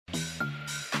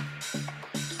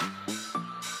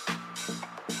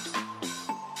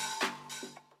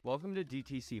Welcome to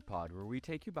DTC Pod, where we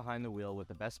take you behind the wheel with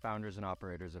the best founders and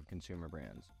operators of consumer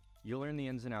brands. You'll learn the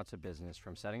ins and outs of business,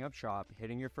 from setting up shop,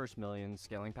 hitting your first million,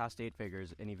 scaling past 8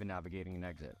 figures, and even navigating an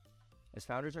exit. As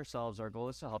founders ourselves, our goal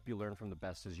is to help you learn from the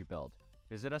best as you build.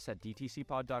 Visit us at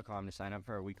dtcpod.com to sign up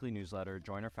for our weekly newsletter,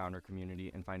 join our founder community,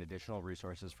 and find additional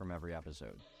resources from every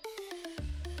episode.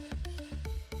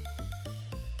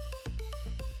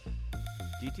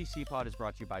 DTC Pod is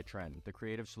brought to you by Trend, the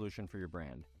creative solution for your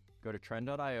brand. Go to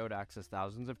trend.io to access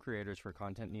thousands of creators for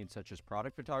content needs such as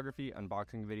product photography,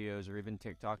 unboxing videos, or even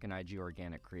TikTok and IG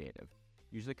organic creative.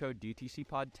 Use the code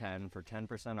DTCPod10 for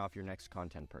 10% off your next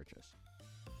content purchase.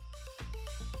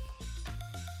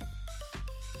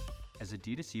 As a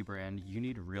D2C brand, you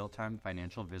need real-time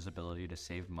financial visibility to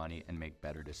save money and make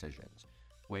better decisions.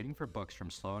 Waiting for books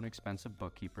from slow and expensive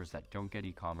bookkeepers that don't get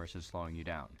e-commerce is slowing you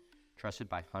down. Trusted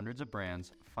by hundreds of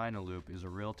brands, Finaloop is a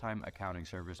real-time accounting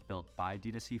service built by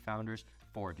D2C founders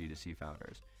for D2C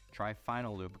founders. Try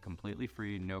Finaloop completely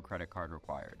free, no credit card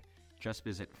required. Just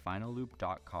visit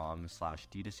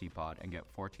finaloop.com/D2CPod and get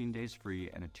 14 days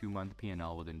free and a 2-month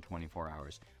P&L within 24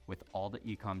 hours with all the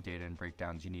e-com data and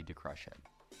breakdowns you need to crush it.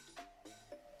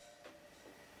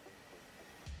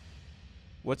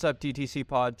 What's up, DTC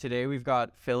Pod? Today we've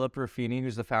got Philip Ruffini,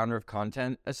 who's the founder of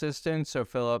Content Assistant. So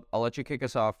Philip, I'll let you kick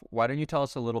us off. Why don't you tell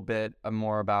us a little bit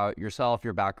more about yourself,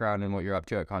 your background, and what you're up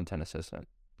to at Content Assistant?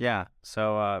 Yeah,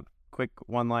 so quick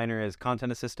one-liner is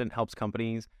Content Assistant helps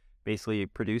companies basically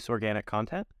produce organic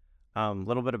content. A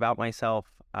little bit about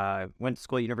myself. I went to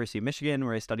school at University of Michigan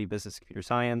where I studied business and computer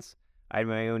science. I had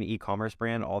my own e-commerce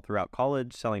brand all throughout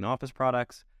college, selling office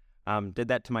products. Did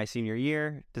that to my senior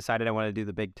year, decided I wanted to do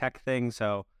the big tech thing,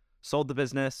 so sold the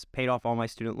business, paid off all my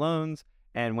student loans,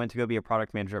 and went to go be a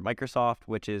product manager at Microsoft,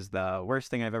 which is the worst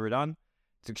thing I've ever done.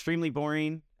 It's extremely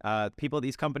boring. People at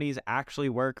these companies actually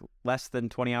work less than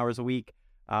 20 hours a week,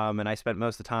 and I spent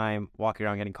most of the time walking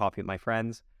around getting coffee with my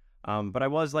friends. But I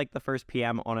was like the first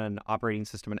PM on an operating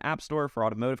system and app store for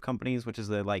automotive companies, which is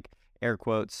the air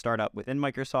quotes startup within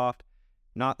Microsoft.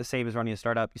 Not the same as running a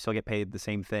startup. You still get paid the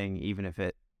same thing, even if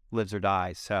it lives or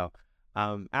dies. So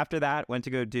after that, went to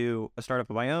go do a startup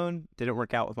of my own. Didn't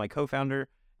work out with my co-founder.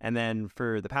 And then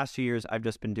for the past 2 years, I've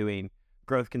just been doing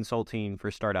growth consulting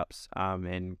for startups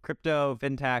in crypto,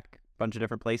 fintech, a bunch of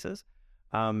different places.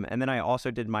 And then I also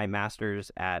did my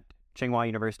master's at Tsinghua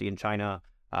University in China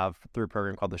through a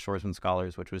program called the Shoresman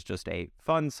Scholars, which was just a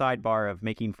fun sidebar of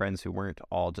making friends who weren't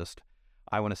all just,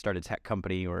 I want to start a tech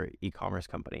company or e-commerce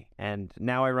company. And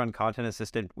now I run Content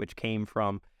Assistant, which came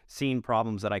from seeing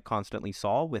problems that I constantly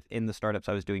saw within the startups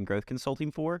I was doing growth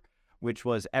consulting for, which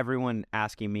was everyone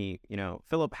asking me,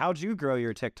 Philip, how'd you grow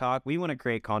your TikTok? We want to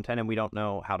create content and we don't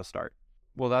know how to start.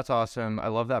 Well, that's awesome. I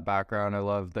love that background. I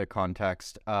love the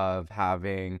context of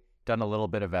having done a little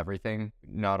bit of everything,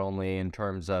 not only in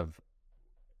terms of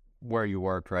where you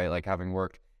worked, right? Like having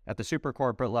worked at the super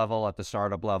corporate level, at the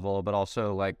startup level, but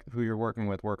also like who you're working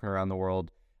with, working around the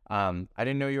world. I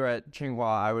didn't know you were at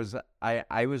Tsinghua.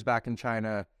 I was back in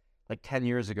China like 10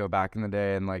 years ago back in the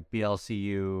day, and like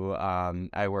BLCU,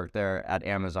 I worked there at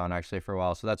Amazon actually for a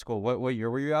while. So that's cool. What year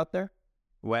were you out there?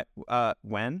 When?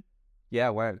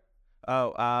 Yeah, when?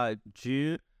 August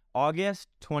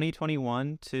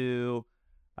 2021 to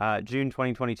June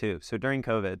 2022. So during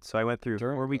COVID. So I went through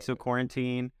 4 weeks of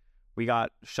quarantine. We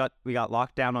got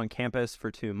locked down on campus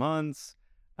for 2 months.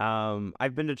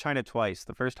 I've been to China twice.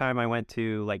 The first time I went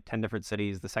to like 10 different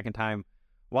cities. The second time,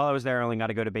 while I was there, I only got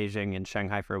to go to Beijing and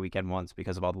Shanghai for a weekend once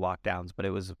because of all the lockdowns. But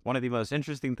it was one of the most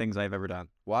interesting things I've ever done.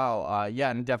 Wow. Yeah,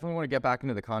 and definitely want to get back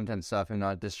into the content stuff and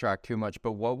not distract too much.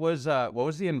 But what was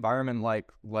the environment like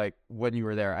when you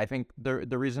were there? I think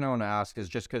the reason I want to ask is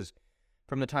just because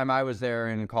from the time I was there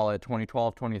in, call it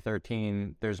 2012,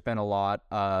 2013, there's been a lot,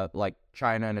 like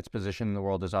China and its position in the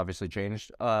world has obviously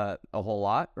changed a whole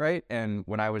lot, right? And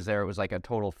when I was there, it was like a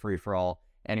total free-for-all.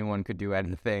 Anyone could do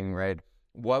anything, right?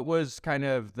 What was kind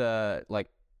of the, like,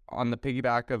 on the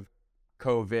piggyback of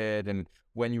COVID and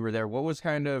when you were there, what was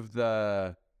kind of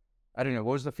what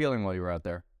was the feeling while you were out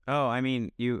there? Oh, I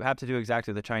mean, you have to do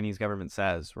exactly what the Chinese government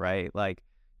says, right? Like,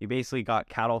 you basically got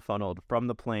cattle funneled from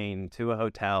the plane to a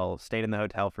hotel, stayed in the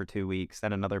hotel for 2 weeks,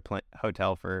 then another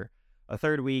hotel for a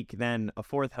third week, then a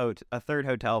third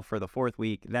hotel for the fourth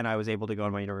week. Then I was able to go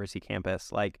on my university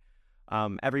campus. Like,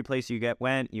 every place you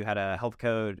went, you had a health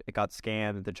code, it got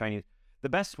scanned. The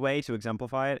best way to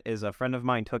exemplify it is a friend of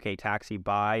mine took a taxi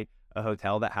by a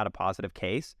hotel that had a positive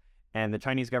case, and the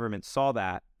Chinese government saw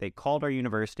that. They called our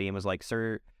university and was like,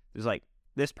 sir,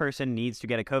 this person needs to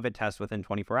get a COVID test within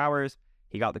 24 hours.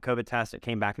 He got the COVID test, it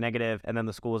came back negative, and then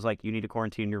the school was like, you need to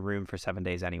quarantine your room for 7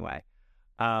 days anyway.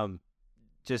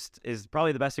 just is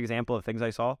probably the best example of things I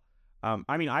saw.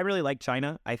 I mean, I really like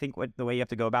China. I think the way you have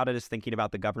to go about it is thinking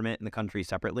about the government and the country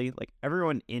separately. Like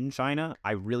everyone in China,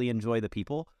 I really enjoy the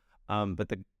people,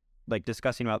 but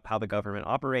discussing about how the government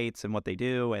operates and what they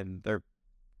do and their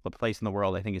place in the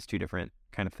world, I think is two different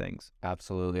kind of things.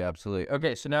 Absolutely.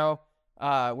 Okay, so now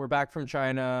we're back from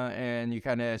China, and you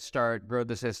kind of start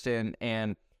Growth Assistant,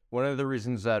 and one of the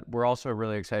reasons that we're also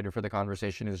really excited for the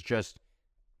conversation is just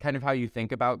kind of how you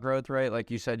think about growth, right? Like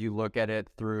you said, you look at it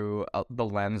through the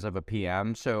lens of a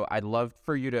PM. So I'd love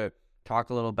for you to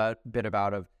talk a little bit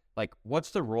about like,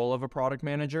 what's the role of a product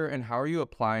manager and how are you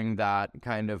applying that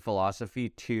kind of philosophy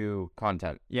to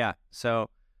content? Yeah.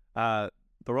 So the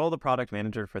role of the product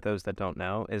manager, for those that don't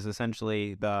know, is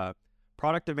essentially the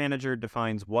product manager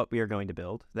defines what we are going to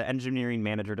build. The engineering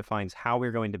manager defines how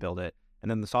we're going to build it.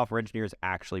 And then the software engineers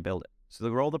actually build it. So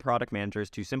the role of the product manager is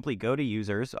to simply go to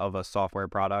users of a software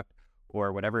product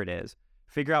or whatever it is,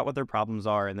 figure out what their problems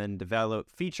are, and then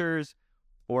develop features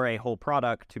or a whole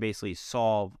product to basically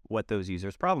solve what those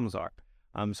users' problems are.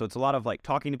 So it's a lot of like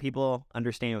talking to people,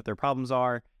 understanding what their problems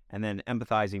are, and then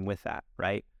empathizing with that,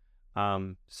 right?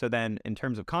 So then in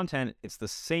terms of content, it's the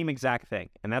same exact thing.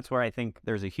 And that's where I think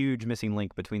there's a huge missing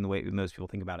link between the way most people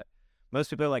think about it. Most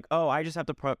people are like, oh, I just have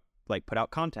to put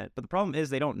out content. But the problem is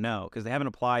they don't know because they haven't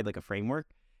applied like a framework.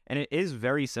 And it is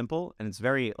very simple and it's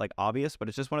very like obvious, but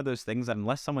it's just one of those things that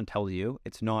unless someone tells you,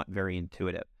 it's not very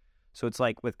intuitive. So it's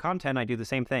like with content, I do the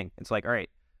same thing. It's like, all right,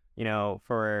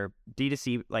 for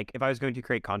DTC, like if I was going to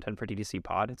create content for DTC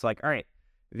Pod, it's like, all right,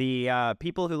 the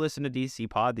people who listen to DTC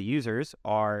Pod, the users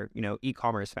are,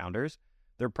 e-commerce founders.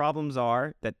 Their problems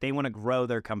are that they want to grow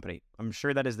their company. I'm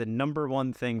sure that is the number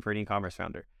one thing for an e-commerce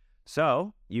founder.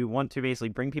 So you want to basically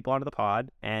bring people onto the pod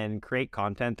and create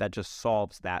content that just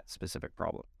solves that specific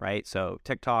problem, right? So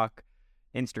TikTok,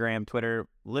 Instagram, Twitter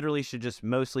literally should just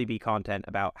mostly be content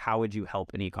about how would you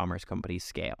help an e-commerce company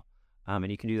scale. And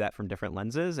you can do that from different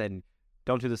lenses and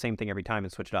don't do the same thing every time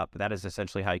and switch it up. But that is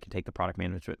essentially how you can take the product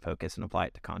management focus and apply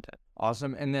it to content.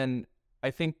 Awesome. And then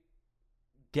I think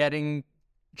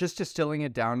just distilling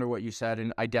it down to what you said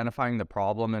and identifying the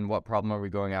problem and what problem are we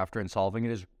going after and solving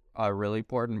it is a really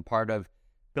important part of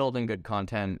building good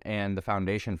content and the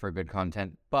foundation for good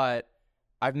content. But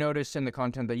I've noticed in the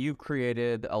content that you've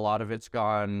created, a lot of it's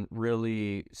gone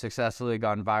really successfully,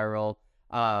 gone viral.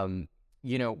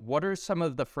 What are some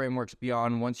of the frameworks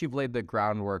beyond once you've laid the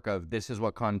groundwork of this is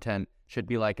what content should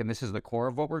be like and this is the core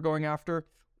of what we're going after?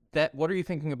 What are you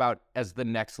thinking about as the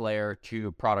next layer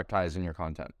to productize in your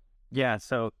content? Yeah.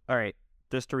 So, all right,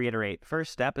 just to reiterate,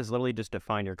 first step is literally just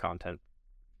define your content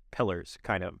pillars,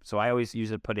 kind of. So I always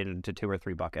put it into 2 or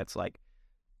 3 buckets, like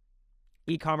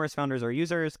e-commerce founders or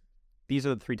users. These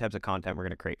are the 3 types of content we're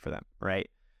going to create for them, right?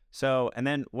 So, and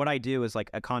then what I do is like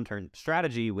a content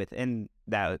strategy within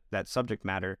that subject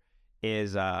matter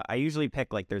is I usually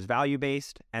pick like there's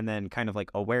value-based and then kind of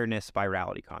like awareness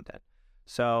virality content.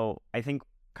 So I think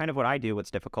kind of what I do,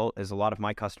 what's difficult is a lot of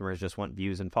my customers just want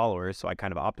views and followers. So I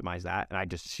kind of optimize that and I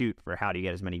just shoot for how do you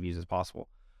get as many views as possible.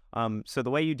 So the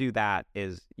way you do that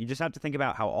is you just have to think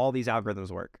about how all these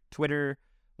algorithms work. Twitter,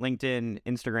 LinkedIn,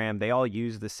 Instagram, they all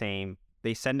use the same.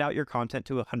 They send out your content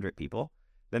to 100 people,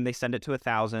 then they send it to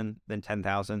 1,000, then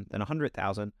 10,000, then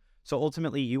 100,000. So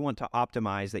ultimately you want to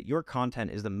optimize that your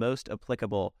content is the most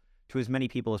applicable to as many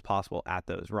people as possible at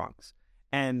those rungs.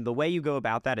 And the way you go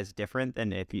about that is different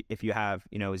than if you have,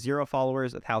 0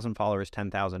 followers, 1,000 followers,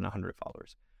 10,000, 100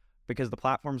 followers. Because the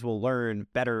platforms will learn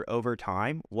better over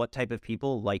time what type of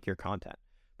people like your content.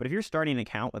 But if you're starting an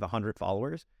account with 100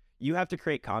 followers, you have to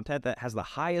create content that has the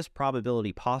highest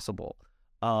probability possible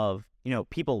of,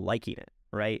 people liking it,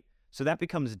 right? So that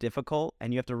becomes difficult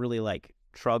and you have to really like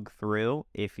trug through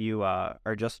if you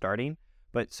are just starting.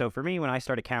 But so for me, when I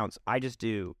start accounts, I just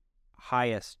do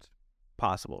highest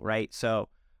possible, right? So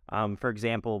for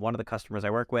example, one of the customers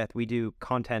I work with, we do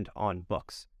content on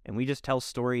books and we just tell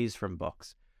stories from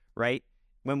books. Right?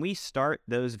 When we start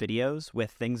those videos with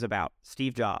things about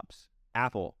Steve Jobs,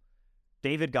 Apple,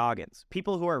 David Goggins,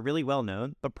 people who are really well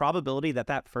known, the probability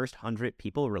that first 100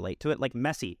 people relate to it, like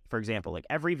Messi, for example, like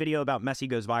every video about Messi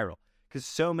goes viral because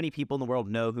so many people in the world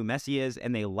know who Messi is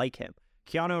and they like him.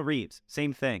 Keanu Reeves,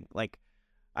 same thing. Like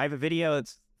I have a video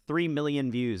that's 3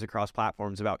 million views across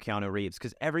platforms about Keanu Reeves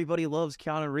because everybody loves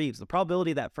Keanu Reeves. The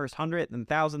probability that first 100, then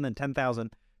 1,000, then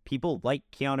 10,000 people like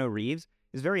Keanu Reeves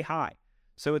is very high.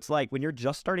 So it's like when you're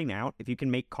just starting out, if you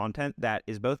can make content that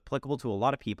is both applicable to a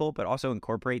lot of people, but also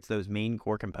incorporates those main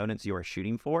core components you are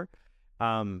shooting for,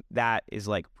 that is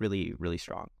like really, really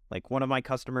strong. Like one of my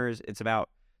customers, it's about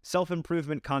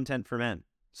self-improvement content for men.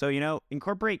 So,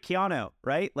 incorporate Keanu,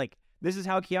 right? Like this is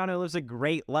how Keanu lives a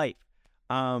great life.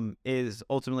 is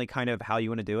ultimately kind of how you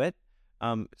want to do it.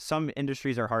 Some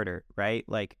industries are harder, right?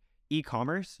 Like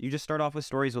e-commerce, you just start off with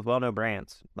stories with well-known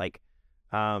brands, like,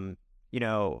 Gymshark,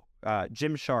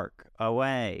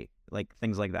 Away, like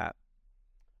things like that.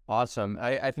 Awesome.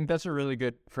 I think that's a really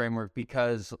good framework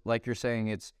because, like you're saying,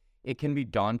 it can be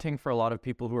daunting for a lot of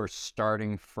people who are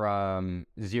starting from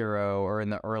zero or in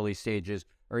the early stages,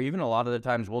 or even a lot of the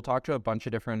times we'll talk to a bunch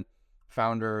of different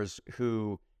founders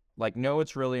who like know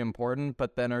it's really important,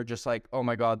 but then are just like, oh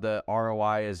my God, the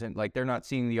ROI isn't, like, they're not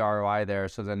seeing the ROI there.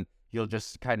 So then you'll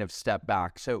just kind of step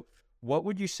back. So what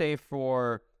would you say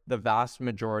for the vast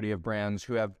majority of brands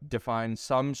who have defined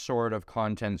some sort of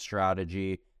content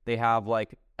strategy? They have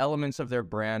like elements of their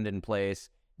brand in place.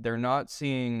 They're not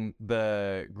seeing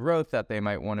the growth that they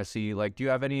might want to see. Like, do you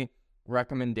have any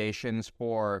recommendations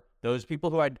for those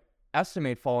people who I'd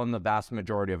estimate fall in the vast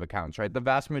majority of accounts, right? The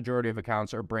vast majority of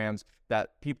accounts are brands that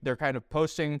they're kind of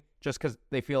posting just because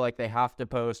they feel like they have to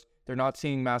post. They're not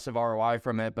seeing massive ROI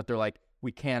from it, but they're like,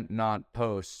 we can't not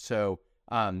post. So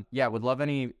would love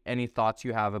any thoughts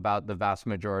you have about the vast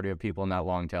majority of people in that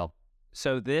long tail.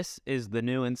 So this is the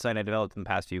new insight I developed in the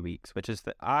past few weeks, which is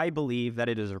that I believe that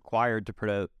it is required to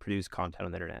produce content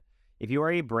on the internet. If you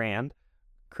are a brand,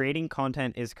 creating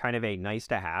content is kind of a nice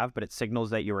to have, but it signals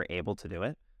that you are able to do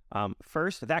it.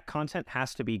 First, that content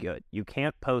has to be good. You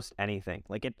can't post anything.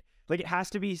 It has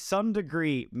to be some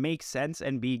degree make sense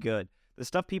and be good. The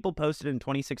stuff people posted in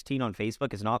 2016 on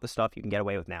Facebook is not the stuff you can get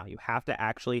away with now. You have to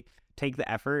actually take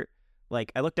the effort.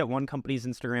 Like, I looked at one company's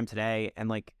Instagram today, and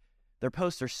like, their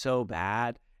posts are so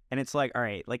bad, and it's like, all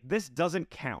right, like, this doesn't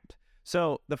count.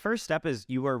 So the first step is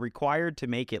you are required to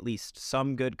make at least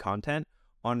some good content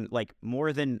on like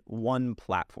more than one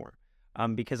platform,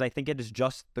 because I think it is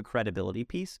just the credibility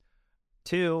piece.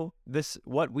 Two,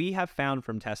 what we have found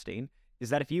from testing is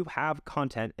that if you have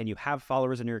content and you have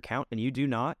followers in your account and you do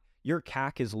not, your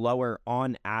CAC is lower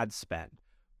on ad spend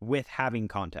with having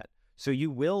content. So you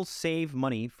will save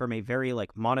money from a very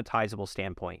like monetizable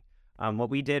standpoint.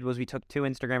 What we did was we took 2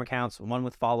 Instagram accounts, one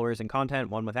with followers and content,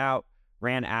 one without,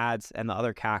 ran ads, and the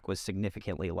other CAC was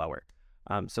significantly lower.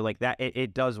 So like that,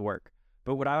 it does work.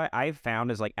 But what I've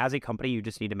found is, like, as a company, you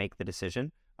just need to make the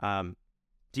decision.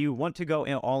 Do you want to go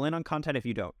all in on content if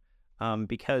you don't?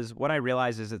 Because what I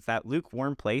realize is it's that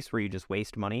lukewarm place where you just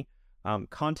waste money.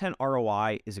 Content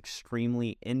ROI is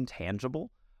extremely intangible.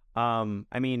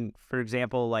 I mean, for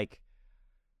example, like,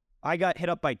 I got hit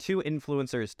up by 2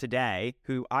 influencers today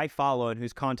who I follow and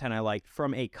whose content I liked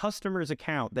from a customer's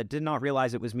account that did not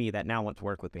realize it was me that now wants to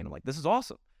work with me. And I'm like, this is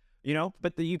awesome,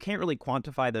 but you can't really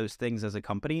quantify those things as a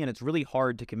company. And it's really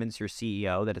hard to convince your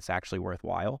CEO that it's actually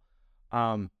worthwhile.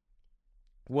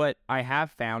 What I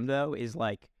have found, though, is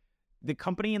like the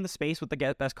company in the space with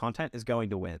the best content is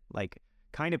going to win, like,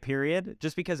 kind of period,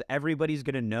 just because everybody's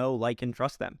going to know, like, and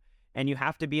trust them. And you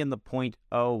have to be in the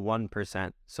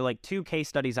 0.01%. So like 2 case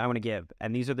studies I want to give,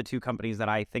 and these are the 2 companies that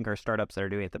I think are startups that are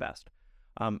doing it the best.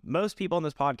 Most people on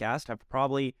this podcast have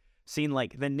probably seen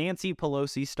like the Nancy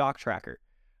Pelosi stock tracker.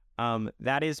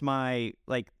 That is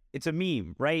it's a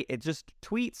meme, right? It just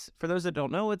tweets. For those that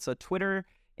don't know, it's a Twitter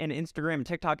and Instagram and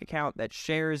TikTok account that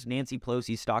shares Nancy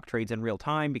Pelosi stock trades in real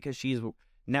time because she's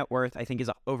net worth, I think,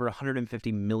 is over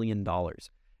 $150 million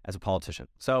as a politician.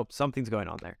 So something's going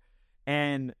on there.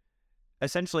 And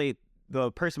essentially,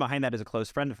 the person behind that is a close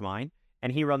friend of mine,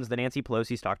 and he runs the Nancy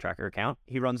Pelosi stock tracker account.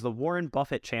 He runs the Warren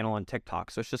Buffett channel on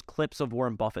TikTok, so it's just clips of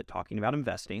Warren Buffett talking about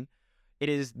investing. He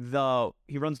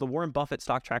runs the Warren Buffett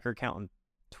stock tracker account on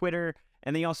Twitter,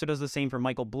 and he also does the same for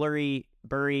Michael Burry,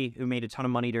 who made a ton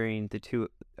of money during the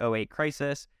 2008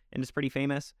 crisis and is pretty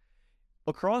famous.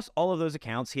 Across all of those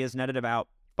accounts, he has netted about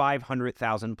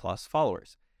 500,000 plus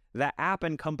followers. The app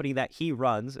and company that he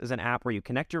runs is an app where you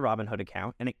connect your Robinhood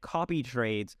account and it copy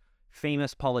trades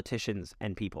famous politicians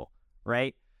and people,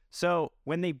 right? So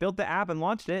when they built the app and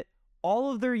launched it, all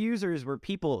of their users were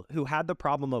people who had the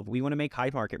problem of, we want to make high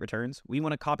market returns. We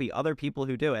want to copy other people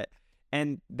who do it.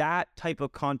 And that type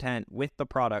of content with the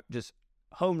product just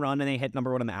home run, and they hit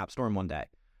number 1 in the App Store in one day.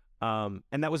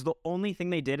 And that was the only thing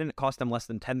they did, and it cost them less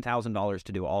than $10,000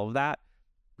 to do all of that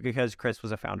because Chris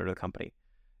was a founder of the company.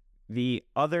 The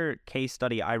other case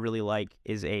study I really like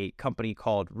is a company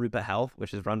called Rupa Health,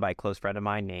 which is run by a close friend of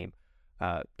mine named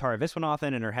Tara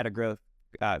Viswanathan and her head of growth,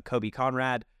 Kobe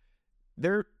Conrad.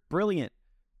 They're brilliant.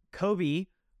 Kobe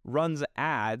runs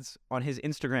ads on his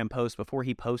Instagram posts before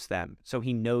he posts them, so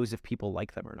he knows if people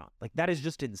like them or not. Like, that is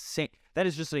just insane. That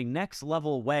is just a next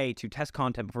level way to test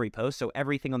content before he posts, so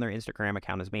everything on their Instagram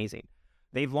account is amazing.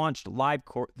 They've launched live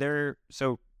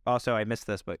so also I missed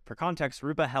this, but for context,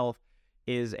 Rupa Health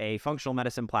is a functional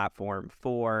medicine platform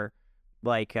for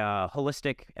like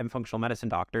holistic and functional medicine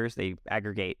doctors. They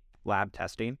aggregate lab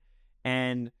testing,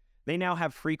 and they now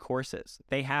have free courses.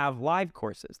 They have live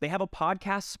courses. They have a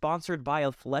podcast sponsored by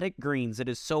Athletic Greens that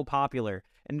is so popular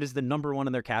and it is the #1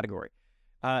 in their category.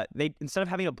 They, instead of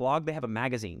having a blog, they have a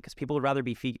magazine because people would rather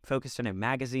be focused on a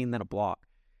magazine than a blog.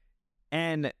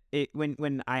 And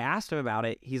when I asked him about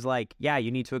it, he's like, yeah,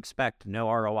 you need to expect no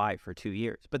ROI for 2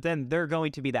 years. But then they're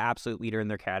going to be the absolute leader in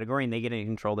their category, and they get to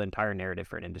control the entire narrative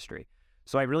for an industry.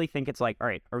 So I really think it's like, all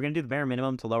right, are we going to do the bare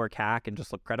minimum to lower CAC and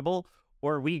just look credible?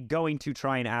 Or are we going to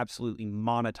try and absolutely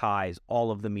monetize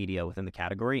all of the media within the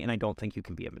category? And I don't think you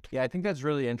can be in between. Yeah, I think that's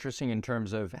really interesting in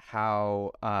terms of how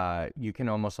you can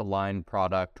almost align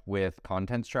product with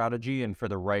content strategy. And for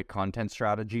the right content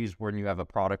strategies, when you have a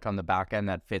product on the back end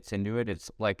that fits into it, it's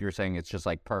like you're saying, it's just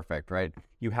like perfect, right?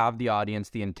 You have the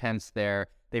audience, the intent's there.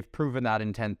 They've proven that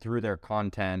intent through their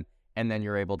content, and then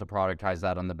you're able to productize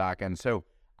that on the back end. So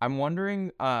I'm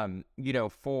wondering,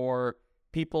 for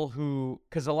people who,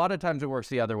 because a lot of times it works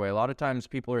the other way. A lot of times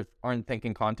people aren't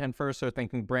thinking content first, they're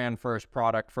thinking brand first,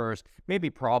 product first, maybe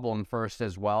problem first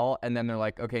as well. And then they're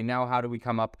like, okay, now how do we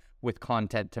come up with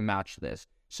content to match this?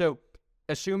 So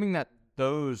assuming that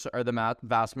those are the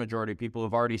vast majority of people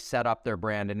who've already set up their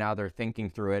brand and now they're thinking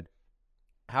through it,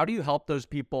 how do you help those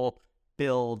people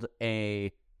build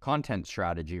a content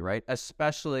strategy, right?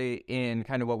 Especially in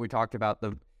kind of what we talked about,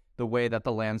 the way that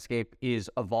the landscape is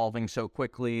evolving so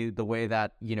quickly, the way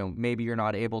that, maybe you're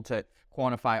not able to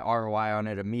quantify ROI on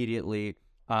it immediately.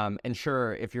 And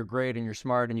sure, if you're great and you're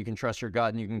smart and you can trust your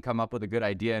gut and you can come up with a good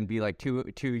idea and be like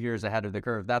two years ahead of the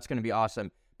curve, that's going to be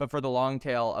awesome. But for the long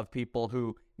tail of people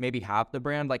who maybe have the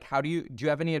brand, like do you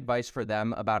have any advice for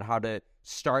them about how to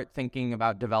start thinking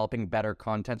about developing better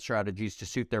content strategies to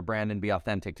suit their brand and be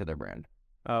authentic to their brand?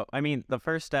 Oh, I mean, the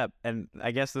first step, and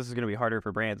I guess this is going to be harder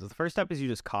for brands, the first step is you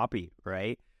just copy,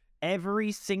 right?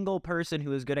 Every single person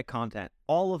who is good at content,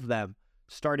 all of them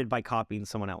started by copying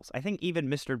someone else. I think even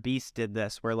Mr. Beast did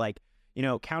this where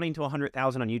counting to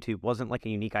 100,000 on YouTube wasn't like a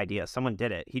unique idea. Someone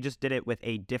did it. He just did it with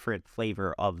a different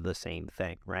flavor of the same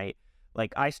thing, right?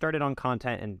 Like I started on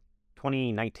content in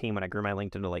 2019 when I grew my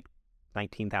LinkedIn to like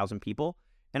 19,000 people.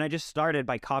 And I just started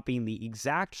by copying the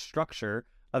exact structure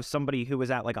of somebody who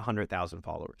was at like 100,000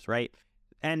 followers, right?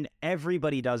 And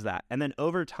everybody does that. And then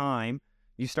over time,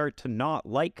 you start to not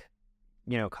like,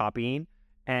 copying,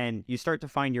 and you start to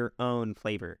find your own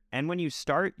flavor. And when you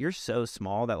start, you're so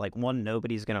small that like 1,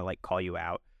 nobody's going to like call you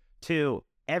out. 2,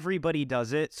 everybody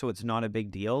does it, so it's not a big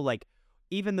deal. Like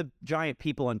even the giant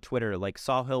people on Twitter, like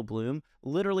Sahil Bloom,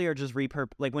 literally are just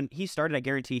like when he started, I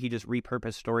guarantee he just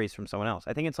repurposed stories from someone else.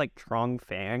 I think it's like Trong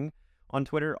Fang on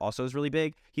Twitter also is really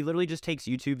big. He literally just takes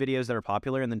YouTube videos that are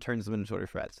popular and then turns them into Twitter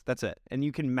threads. That's it. And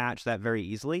you can match that very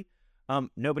easily.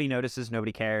 Nobody notices,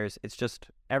 nobody cares. It's just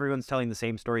everyone's telling the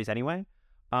same stories anyway.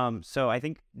 So I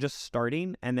think just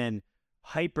starting and then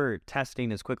hyper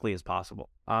testing as quickly as possible.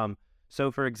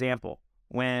 So for example,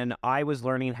 when I was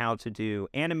learning how to do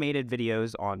animated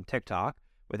videos on TikTok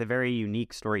with a very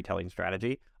unique storytelling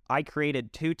strategy, I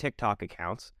created 2 TikTok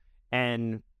accounts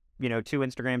and, 2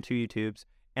 Instagram, 2 YouTubes.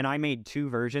 And I made 2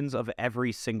 versions of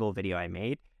every single video I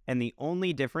made. And the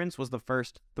only difference was the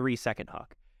first 3-second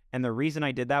hook. And the reason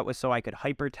I did that was so I could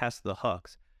hyper test the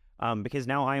hooks. Because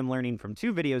now I am learning from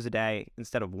 2 videos a day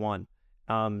instead of 1.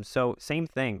 So same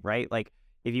thing, right? Like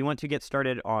if you want to get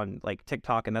started on like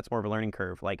TikTok and that's more of a learning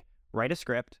curve, like write a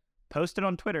script, post it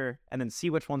on Twitter, and then see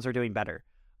which ones are doing better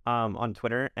on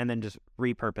Twitter, and then just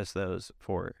repurpose those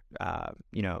for,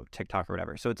 TikTok or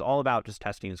whatever. So it's all about just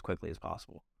testing as quickly as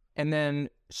possible. And then,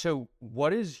 so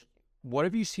what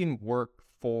have you seen work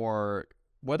for,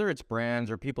 whether it's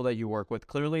brands or people that you work with?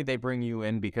 Clearly they bring you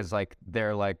in because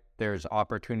they're like, there's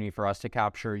opportunity for us to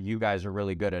capture. You guys are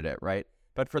really good at it, right?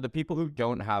 But for the people who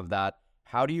don't have that,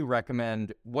 how do you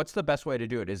recommend, what's the best way to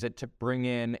do it? Is it to bring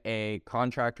in a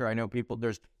contractor? I know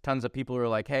there's tons of people who are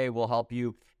like, hey, we'll help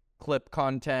you clip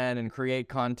content and create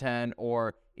content.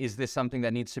 Or is this something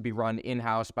that needs to be run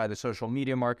in-house by the social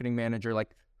media marketing manager?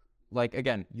 Like,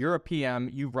 again, you're a PM,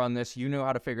 you've run this, you know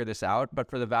how to figure this out. But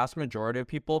for the vast majority of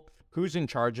people, who's in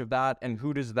charge of that, and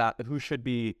who should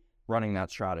be running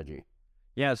that strategy?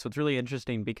 Yeah, so it's really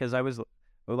interesting because I was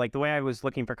like, the way I was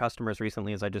looking for customers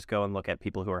recently is I just go and look at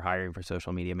people who are hiring for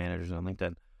social media managers on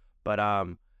LinkedIn. But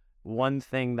one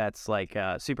thing that's like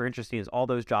super interesting is all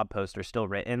those job posts are still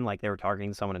written like they were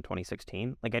targeting someone in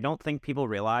 2016. Like, I don't think people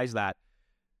realize that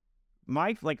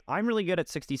I'm really good at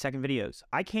 60-second videos.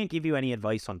 I can't give you any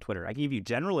advice on Twitter. I can give you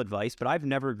general advice, but I've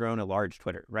never grown a large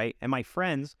Twitter, right? And my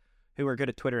friends who are good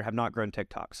at Twitter have not grown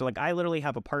TikTok. So like I literally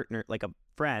have a partner, like a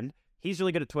friend, he's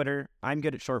really good at Twitter. I'm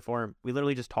good at short form. We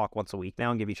literally just talk once a week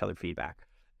now and give each other feedback.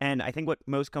 And I think what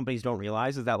most companies don't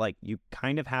realize is that like you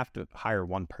kind of have to hire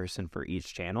one person for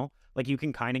each channel. Like you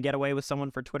can kind of get away with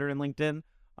someone for Twitter and LinkedIn.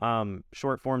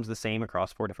 Short form's the same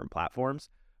across 4 different platforms,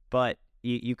 but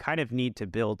you kind of need to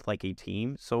build like a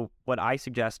team. So what I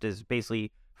suggest is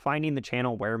basically finding the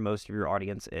channel where most of your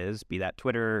audience is, be that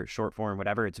Twitter, short form,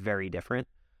 whatever. It's very different.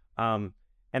 And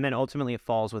then ultimately it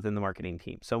falls within the marketing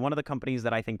team. So one of the companies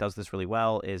that I think does this really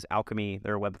well is Alchemy.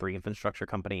 They're a Web3 infrastructure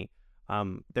company.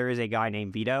 There is a guy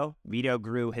named Vito. Vito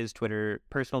grew his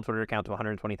personal Twitter account to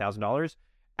 $120,000.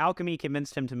 Alchemy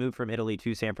convinced him to move from Italy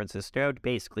to San Francisco,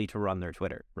 basically to run their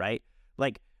Twitter, right?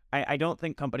 Like, I don't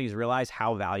think companies realize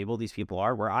how valuable these people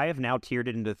are, where I have now tiered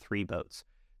it into 3 boats.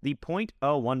 The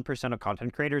 0.01% of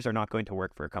content creators are not going to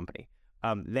work for a company.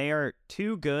 They are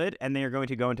too good, and they are going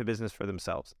to go into business for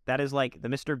themselves. That is like the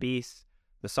Mr. Beasts,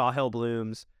 the Sawhill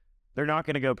Blooms. They're not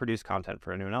going to go produce content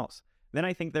for anyone else. Then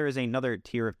I think there is another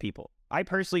tier of people. I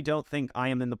personally don't think I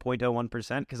am in the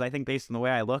 0.01% because I think based on the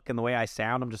way I look and the way I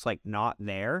sound, I'm just like not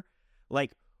there.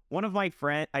 Like one of my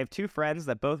friends, I have 2 friends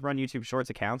that both run YouTube Shorts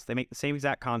accounts. They make the same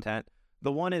exact content.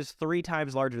 The one is 3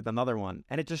 times larger than the other one.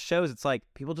 And it just shows it's like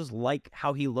people just like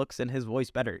how he looks and his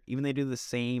voice better, even they do the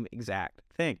same exact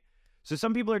thing. So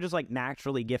some people are just like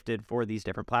naturally gifted for these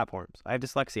different platforms. I have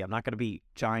dyslexia. I'm not going to be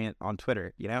giant on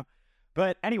Twitter, you know?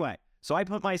 But anyway, so I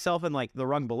put myself in like the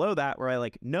rung below that where I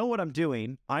like know what I'm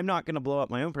doing. I'm not going to blow up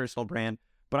my own personal brand,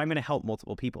 but I'm going to help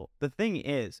multiple people. The thing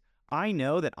is, I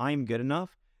know that I'm good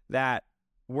enough that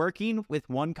working with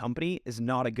one company is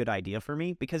not a good idea for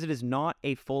me because it is not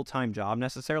a full-time job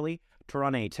necessarily to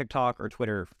run a TikTok or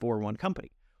Twitter for one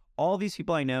company. All these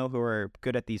people I know who are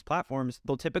good at these platforms,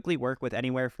 they'll typically work with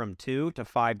anywhere from 2 to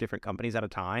 5 different companies at a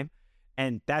time.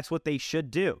 And that's what they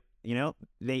should do. You know,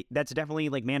 that's definitely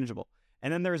like manageable.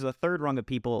 And then there's a third rung of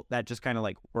people that just kind of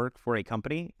like work for a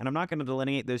company. And I'm not going to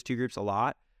delineate those 2 groups a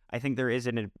lot. I think there is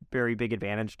a very big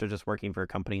advantage to just working for a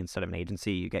company instead of an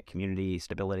agency. You get community,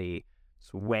 stability,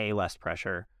 it's way less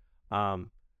pressure.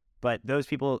 But those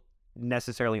people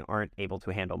necessarily aren't able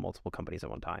to handle multiple companies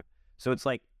at one time. So it's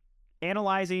like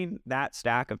analyzing that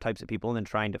stack of types of people and then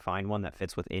trying to find one that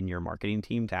fits within your marketing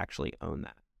team to actually own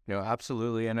that. No,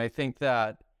 absolutely. And I think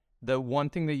that the one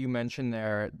thing that you mentioned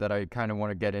there that I kind of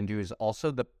want to get into is also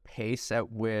the pace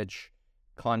at which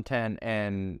content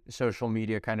and social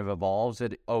media kind of evolves.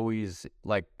 It always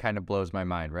like kind of blows my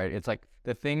mind, right? It's like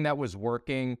the thing that was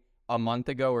working a month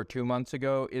ago or 2 months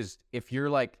ago is if you're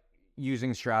like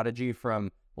using strategy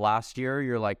from last year,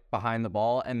 you're like behind the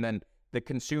ball, and then the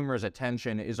consumer's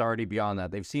attention is already beyond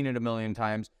that. They've seen it a million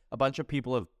times. A bunch of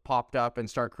people have popped up and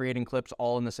start creating clips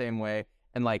all in the same way.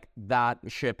 And like that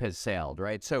ship has sailed,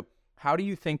 right? So how do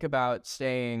you think about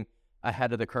staying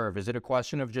ahead of the curve? Is it a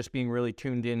question of just being really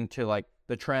tuned into like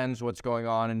the trends, what's going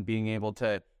on, and being able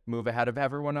to move ahead of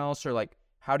everyone else? Or like,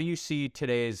 how do you see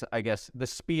today's, I guess, the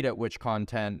speed at which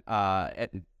content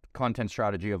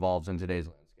strategy evolves in today's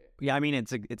landscape? Yeah, I mean,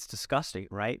 it's disgusting,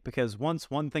 right? Because once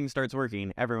one thing starts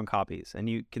working, everyone copies. And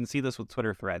you can see this with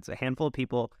Twitter threads. A handful of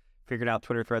people figured out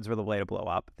Twitter threads were the way to blow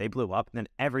up. They blew up, and then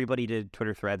everybody did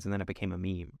Twitter threads, and then it became a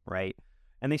meme, right?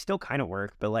 And they still kind of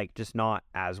work, but like just not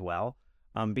as well.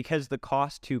 Because the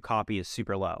cost to copy is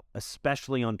super low,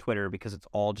 especially on Twitter because it's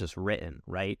all just written,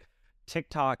 right?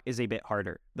 TikTok is a bit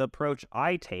harder. The approach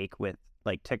I take with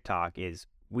like TikTok is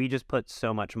we just put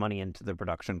so much money into the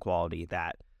production quality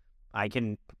that I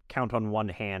can count on one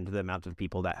hand the amount of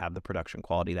people that have the production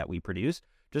quality that we produce,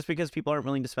 just because people aren't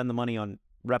willing to spend the money on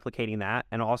replicating that.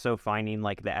 And also finding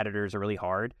like the editors are really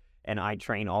hard. And I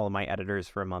train all of my editors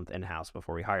for a month in-house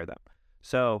before we hire them.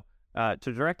 So to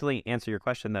directly answer your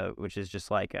question though, which is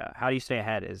just like, how do you stay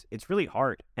ahead, is it's really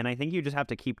hard. And I think you just have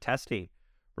to keep testing,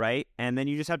 right? And then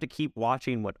you just have to keep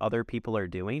watching what other people are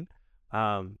doing.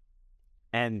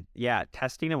 And yeah,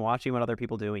 testing and watching what other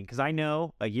people are doing. Because I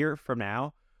know a year from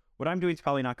now, what I'm doing is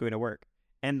probably not going to work.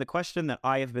 And the question that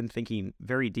I have been thinking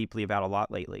very deeply about a lot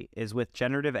lately is with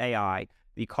generative AI,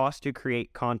 the cost to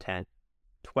create content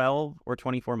 12 or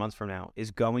 24 months from now is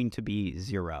going to be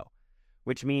 0.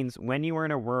 Which means when you are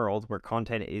in a world where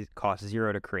content costs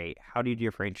 0 to create, how do you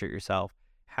differentiate yourself?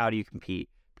 How do you compete?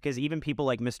 Because even people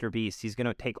like Mr. Beast, he's going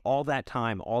to take all that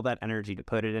time, all that energy to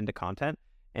put it into content,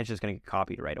 and it's just going to get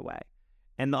copied right away.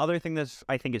 And the other thing that's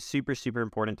I think is super, super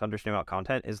important to understand about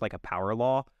content is like a power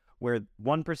law, where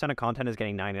 1% of content is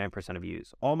getting 99% of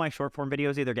views. All my short form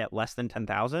videos either get less than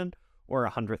 10,000 or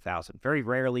 100,000. Very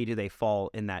rarely do they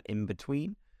fall in that in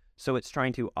between. So it's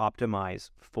trying to optimize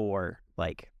for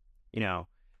like, you know,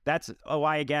 that's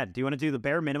why, again, do you want to do the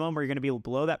bare minimum where you're going to be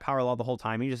below that power law the whole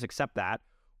time and you just accept that?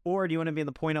 Or do you want to be in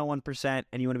the 0.01%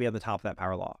 and you want to be at the top of that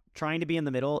power law? Trying to be in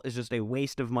the middle is just a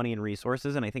waste of money and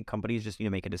resources. And I think companies just need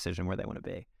to make a decision where they want to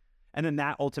be. And then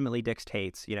that ultimately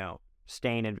dictates,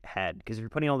 staying ahead. Because if you're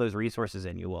putting all those resources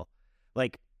in, you will.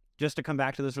 Like, just to come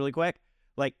back to this really quick,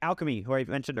 like Alchemy, who I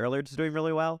mentioned earlier, is doing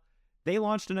really well. They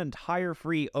launched an entire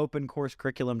free open course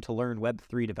curriculum to learn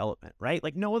Web3 development, right?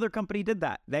 Like no other company did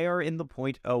that. They are in the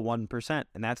 0.01%,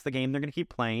 and that's the game they're going to keep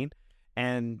playing,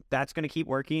 and that's going to keep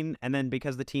working. And then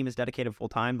because the team is dedicated full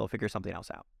time, they'll figure something else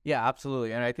out. Yeah,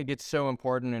 absolutely. And I think it's so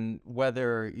important. And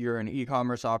whether you're an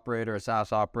e-commerce operator, a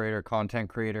SaaS operator, content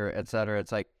creator, et cetera,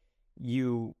 it's like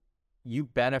you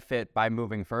benefit by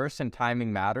moving first, and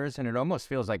timing matters. And it almost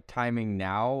feels like timing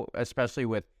now, especially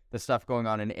with the stuff going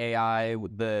on in AI,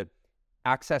 the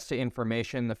access to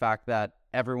information, the fact that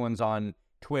everyone's on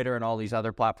Twitter and all these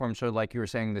other platforms. So like you were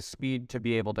saying, the speed to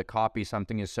be able to copy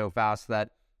something is so fast that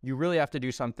you really have to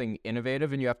do something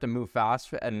innovative, and you have to move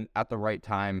fast and at the right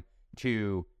time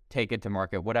to take it to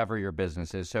market, whatever your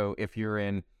business is. So if you're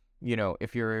in,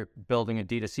 if you're building a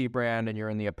DTC brand and you're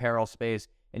in the apparel space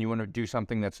and you want to do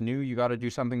something that's new, you got to do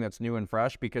something that's new and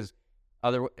fresh, because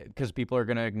people are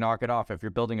going to knock it off. If you're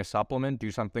building a supplement,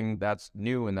 do something that's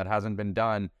new and that hasn't been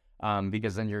done.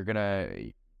 Because then you're going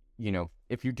to,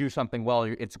 if you do something well,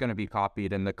 it's going to be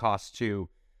copied, and the cost to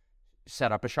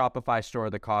set up a Shopify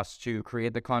store, the cost to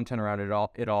create the content around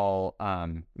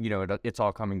it's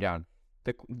all coming down.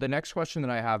 The next question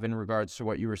that I have in regards to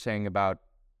what you were saying about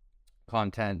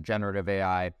content, generative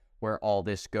AI, where all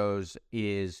this goes,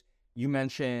 is you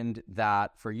mentioned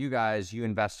that for you guys, you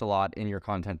invest a lot in your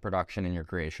content production and your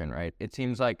creation, right? It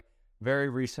seems like very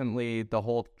recently, the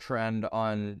whole trend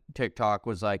on TikTok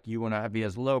was like, you want to be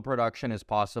as low production as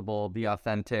possible, be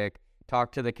authentic,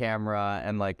 talk to the camera,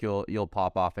 and like you'll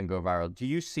pop off and go viral. Do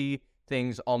you see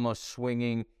things almost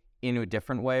swinging in a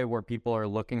different way where people are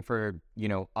looking for,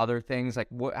 other things? Like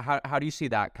how do you see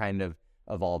that kind of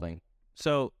evolving?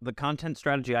 So the content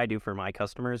strategy I do for my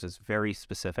customers is very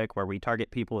specific, where we target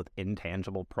people with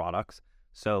intangible products.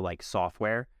 So like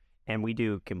software. And we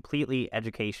do completely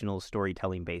educational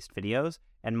storytelling-based videos.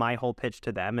 And my whole pitch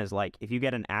to them is like, if you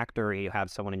get an actor or you have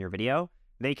someone in your video,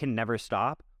 they can never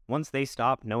stop. Once they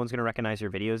stop, no one's going to recognize your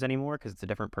videos anymore because it's a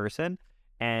different person.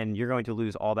 And you're going to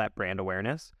lose all that brand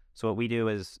awareness. So what we do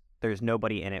is there's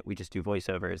nobody in it. We just do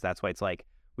voiceovers. That's why it's like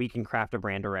we can craft a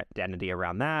brand identity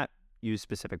around that, use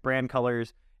specific brand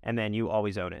colors, and then you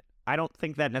always own it. I don't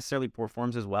think that necessarily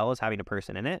performs as well as having a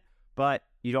person in it, but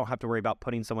you don't have to worry about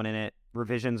putting someone in it.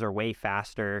 Revisions are way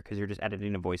faster because you're just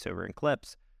editing a voiceover and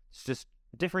clips. It's just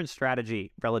different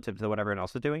strategy relative to what everyone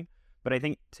else is doing. But I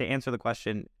think to answer the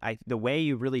question, the way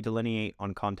you really delineate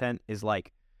on content is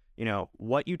like,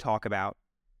 what you talk about,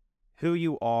 who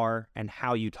you are, and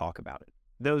how you talk about it.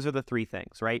 Those are the three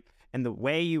things, right? And the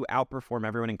way you outperform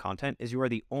everyone in content is you are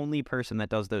the only person that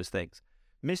does those things.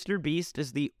 Mr. Beast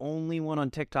is the only one on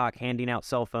TikTok handing out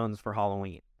cell phones for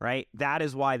Halloween, right? That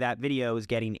is why that video is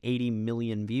getting 80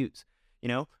 million views.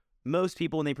 Most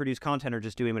people when they produce content are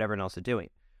just doing what everyone else is doing.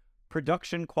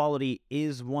 Production quality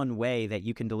is one way that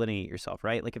you can delineate yourself,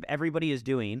 right? Like if everybody is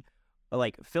doing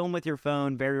like film with your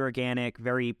phone, very organic,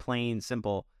 very plain,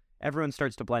 simple, everyone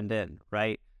starts to blend in,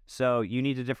 right? So you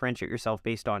need to differentiate yourself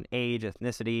based on age,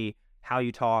 ethnicity, how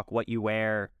you talk, what you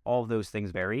wear, all of those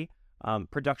things vary.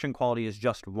 Production quality is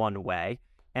just one way.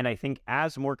 And I think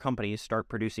as more companies start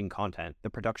producing content, the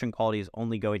production quality is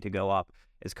only going to go up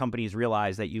as companies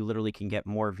realize that you literally can get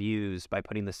more views by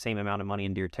putting the same amount of money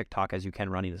into your TikTok as you can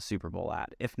running a Super Bowl ad,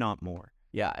 if not more.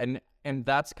 Yeah, and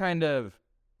that's kind of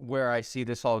where I see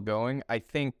this all going. I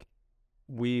think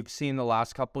we've seen the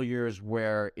last couple of years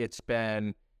where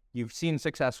you've seen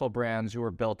successful brands who are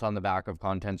built on the back of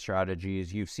content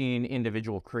strategies. You've seen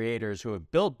individual creators who have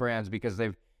built brands because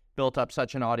they've built up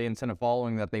such an audience and a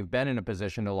following that they've been in a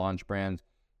position to launch brands.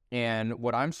 And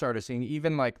what I'm starting seeing,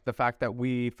 even like the fact that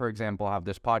we, for example, have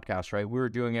this podcast, right? We were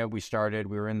doing it, we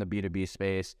were in the B2B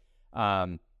space.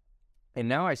 And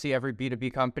now I see every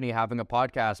B2B company having a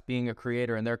podcast, being a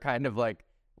creator, and they're kind of like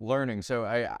learning. So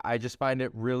I just find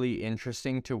it really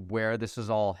interesting to where this is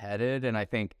all headed. And I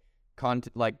think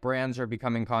brands are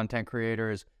becoming content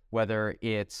creators, whether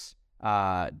it's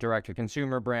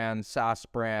direct-to-consumer brands, SaaS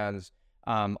brands,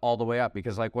 all the way up.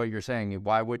 Because like what you're saying,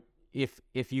 why would,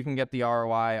 if you can get the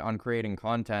ROI on creating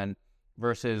content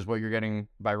versus what you're getting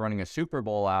by running a Super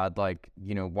Bowl ad, like,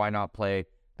 why not play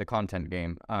the content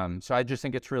game? So I just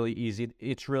think it's really easy.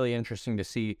 It's really interesting to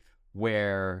see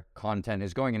where content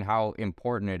is going and how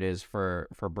important it is for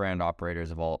brand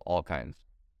operators of all kinds.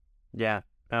 Yeah.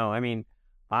 No, I mean,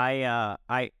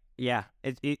 Yeah,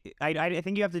 I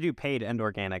think you have to do paid and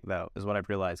organic though, is what I've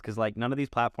realized, because like none of these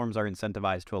platforms are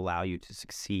incentivized to allow you to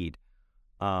succeed,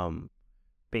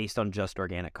 based on just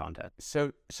organic content.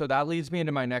 So that leads me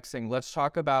into my next thing. Let's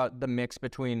talk about the mix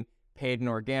between paid and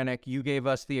organic. You gave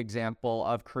us the example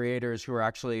of creators who are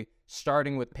actually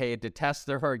starting with paid to test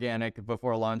their organic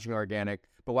before launching organic.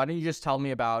 But why don't you just tell me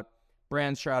about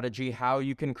brand strategy, how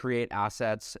you can create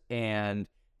assets and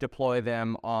deploy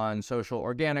them on social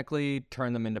organically,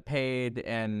 turn them into paid,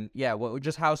 and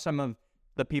just how some of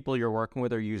the people you're working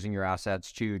with are using your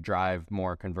assets to drive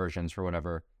more conversions for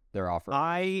whatever they're offering.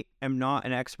 I am not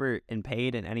an expert in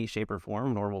paid in any shape or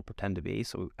form, nor will pretend to be,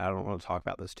 so I don't want to talk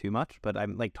about this too much, but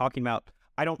I'm like talking about,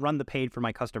 I don't run the paid for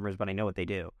my customers, but I know what they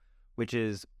do, which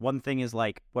is, one thing is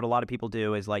like, what a lot of people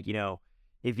do is like,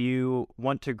 if you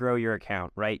want to grow your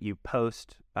account, right, you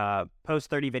post 30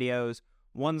 videos,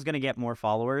 one's going to get more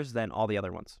followers than all the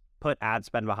other ones. Put ad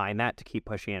spend behind that to keep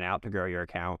pushing it out to grow your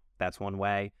account. That's one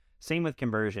way. Same with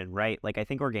conversion, right? Like I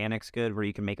think organic's good where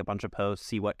you can make a bunch of posts,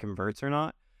 see what converts or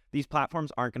not. These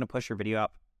platforms aren't going to push your video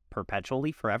up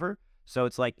perpetually forever. So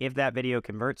it's like if that video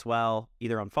converts well,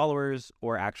 either on followers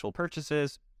or actual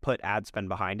purchases, put ad spend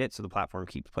behind it so the platform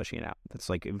keeps pushing it out. That's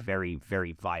like a very,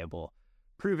 very viable,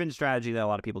 proven strategy that a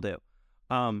lot of people do.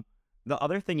 The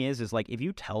other thing is like if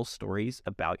you tell stories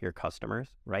about your customers,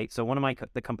 right? So one of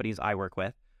the companies I work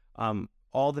with,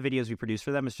 all the videos we produce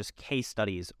for them is just case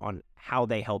studies on how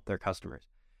they help their customers.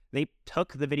 They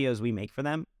took the videos we make for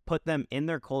them, put them in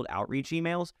their cold outreach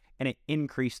emails, and it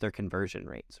increased their conversion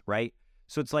rates, right?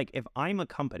 So it's like if I'm a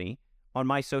company on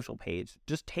my social page,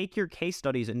 just take your case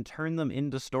studies and turn them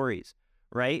into stories,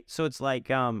 right? So it's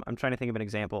like, I'm trying to think of an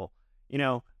example,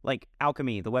 like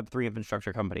Alchemy, the Web3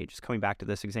 infrastructure company, just coming back to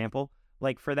this example,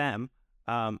 like for them,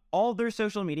 all of their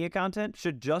social media content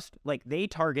should just, like they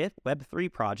target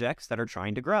Web3 projects that are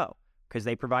trying to grow because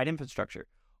they provide infrastructure.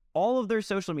 All of their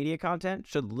social media content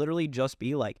should literally just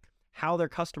be like how their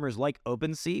customers like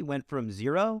OpenSea went from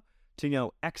 0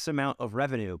 to, X amount of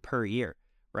revenue per year,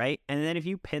 right? And then if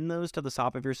you pin those to the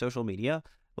top of your social media,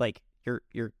 like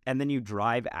and then you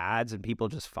drive ads and people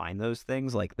just find those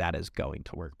things, like that is going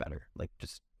to work better. Like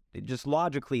just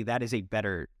logically, that is a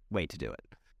better way to do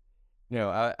it.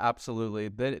 Absolutely.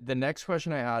 The next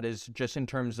question I had is just in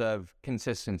terms of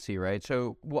consistency, right?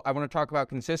 So I want to talk about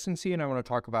consistency and I want to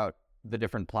talk about the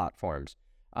different platforms.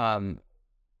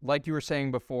 Like you were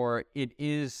saying before,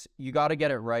 you got to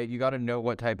get it right. You got to know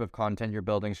what type of content you're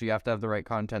building. So you have to have the right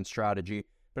content strategy.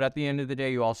 But at the end of the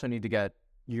day, you also need to get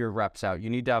your reps out. You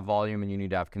need to have volume and you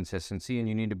need to have consistency and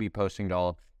you need to be posting to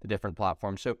all the different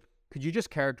platforms. So could you just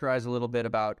characterize a little bit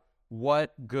about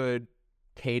what good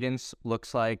cadence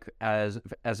looks like as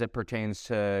it pertains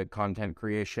to content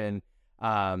creation,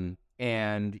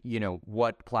 and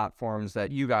what platforms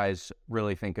that you guys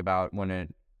really think about when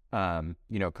it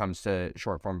comes to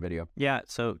short form video? Yeah,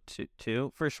 so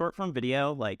for short form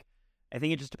video, like I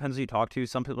think it just depends who you talk to.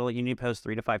 Some people, you need to post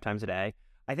 3 to 5 times a day.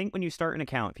 I think when you start an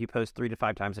account, if you post 3 to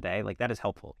 5 times a day, like that is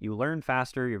helpful. You learn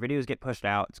faster, your videos get pushed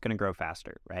out, it's going to grow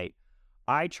faster, right?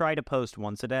 I try to post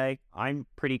once a day. I'm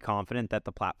pretty confident that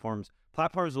the platforms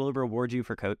will reward you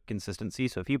for consistency.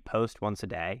 So if you post once a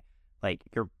day, like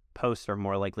your posts are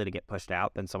more likely to get pushed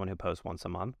out than someone who posts once a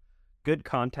month. Good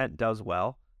content does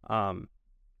well, kind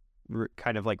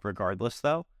of like regardless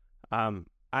though.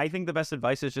 I think the best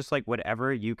advice is just like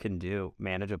whatever you can do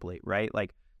manageably, right?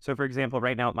 Like, so for example,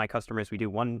 right now with my customers, we do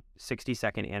 1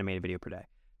 60-second animated video per day.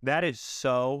 That is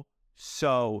so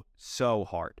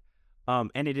hard.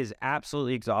 And it is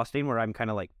absolutely exhausting where I'm kind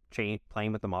of like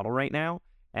playing with the model right now.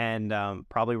 And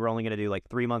probably we're only going to do like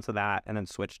 3 months of that and then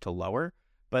switch to lower.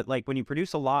 But like when you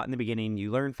produce a lot in the beginning, you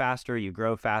learn faster, you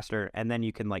grow faster, and then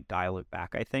you can like dial it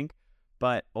back, I think.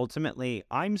 But ultimately,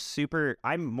 I'm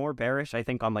more bearish, I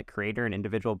think, on like creator and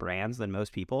individual brands than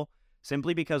most people,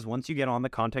 simply because once you get on the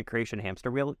content creation hamster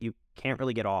wheel, you can't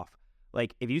really get off.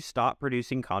 Like if you stop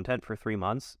producing content for 3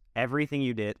 months, everything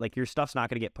you did, like your stuff's not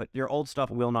going to your old stuff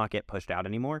will not get pushed out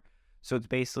anymore. So it's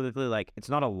basically like, it's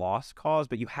not a lost cause,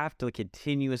 but you have to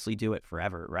continuously do it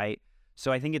forever, right?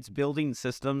 So I think it's building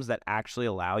systems that actually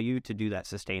allow you to do that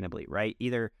sustainably, right?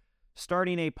 Either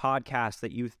starting a podcast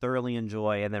that you thoroughly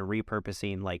enjoy and then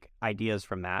repurposing like ideas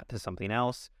from that to something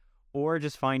else, or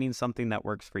just finding something that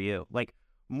works for you. Like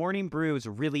Morning Brew is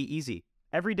really easy.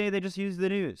 Every day they just use the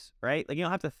news, right? Like you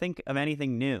don't have to think of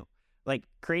anything new. Like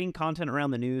creating content around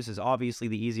the news is obviously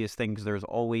the easiest thing because there's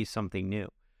always something new.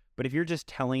 But if you're just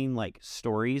telling like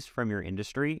stories from your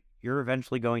industry, you're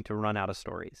eventually going to run out of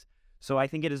stories. So I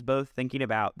think it is both thinking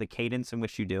about the cadence in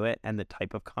which you do it and the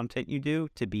type of content you do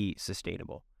to be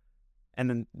sustainable. And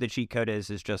then the cheat code is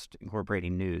just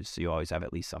incorporating news, so you always have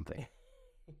at least something.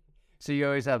 So you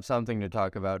always have something to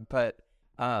talk about. But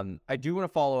I do want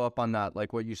to follow up on that.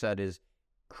 Like what you said is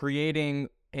creating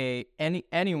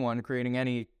anyone creating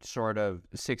any sort of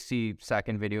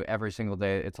 60-second video every single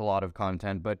day. It's a lot of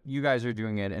content, but you guys are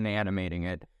doing it and animating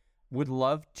it. Would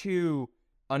love to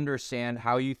understand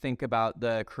how you think about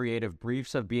the creative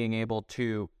briefs of being able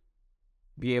to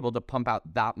pump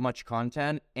out that much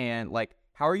content, and like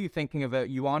how are you thinking of it?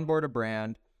 You onboard a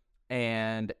brand,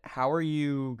 and how are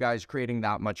you guys creating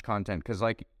that much content? Because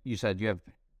like you said, you have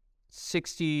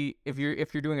 60. If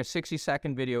you're doing a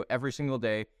 60-second video every single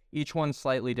day, each one's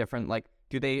slightly different. Like,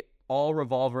 do they all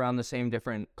revolve around the same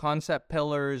different concept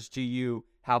pillars? Do you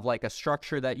have like a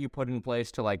structure that you put in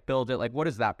place to like build it? Like, what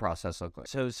does that process look like?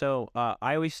 So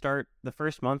I always start the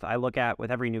first month. I look at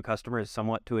with every new customer is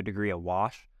somewhat to a degree a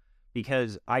wash,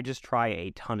 because I just try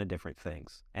a ton of different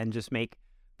things and just make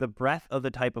the breadth of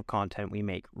the type of content we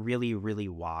make really, really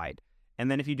wide. And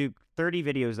then if you do 30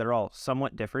 videos that are all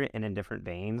somewhat different and in different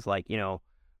veins, like,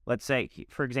 let's say,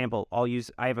 for example,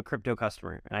 I have a crypto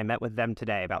customer and I met with them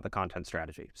today about the content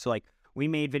strategy. So like we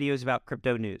made videos about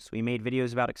crypto news. We made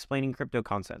videos about explaining crypto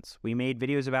concepts. We made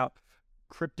videos about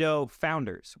crypto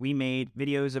founders. We made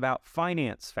videos about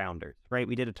finance founders, right?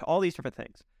 We did all these different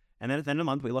things. And then at the end of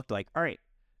the month, we looked like, all right,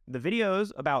 the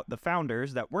videos about the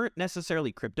founders that weren't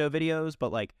necessarily crypto videos,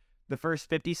 but like the first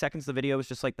 50 seconds of the video was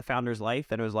just like the founder's life.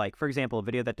 And it was like, for example, a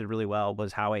video that did really well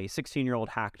was how a 16-year-old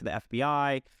hacked the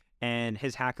FBI and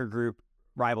his hacker group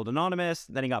rivaled Anonymous.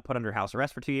 Then he got put under house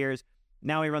arrest for 2 years.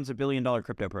 Now he runs a $1 billion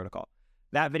crypto protocol.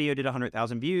 That video did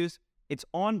 100,000 views. It's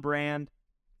on brand.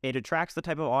 It attracts the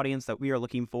type of audience that we are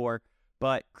looking for,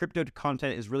 but crypto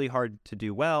content is really hard to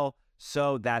do well.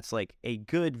 So that's like a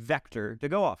good vector to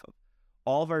go off of.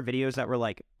 All of our videos that were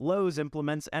like Lowe's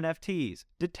implements NFTs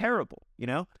did terrible,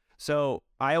 So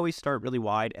I always start really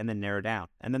wide and then narrow down.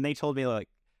 And then they told me like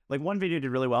one video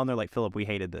did really well and they're like, Philip, we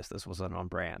hated this. This wasn't on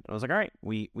brand. And I was like, all right,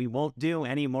 we won't do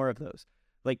any more of those.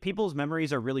 Like people's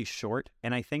memories are really short.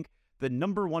 And I think the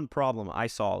number one problem I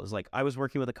saw is like I was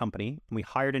working with a company and we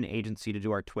hired an agency to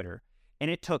do our Twitter. And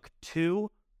it took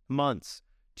 2 months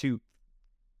to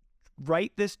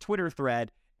write this Twitter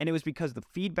thread. And it was because the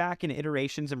feedback and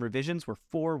iterations and revisions were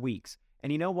 4 weeks.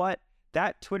 And you know what?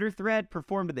 That Twitter thread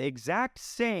performed the exact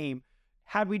same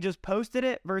had we just posted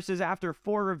it versus after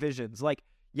 4 revisions. Like,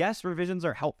 yes, revisions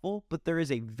are helpful, but there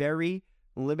is a very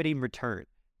limiting return.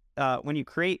 When you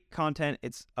create content,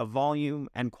 it's a volume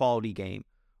and quality game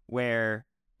where,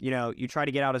 you try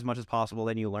to get out as much as possible,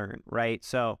 then you learn, right?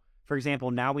 So, for example,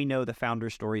 now we know the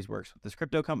founder stories works with this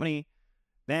crypto company.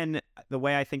 Then the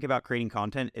way I think about creating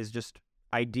content is just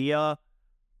idea,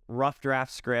 rough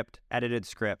draft script, edited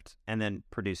script, and then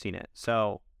producing it.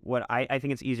 So what I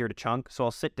think it's easier to chunk. So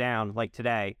I'll sit down, like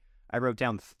today, I wrote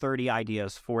down 30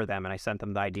 ideas for them and I sent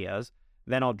them the ideas.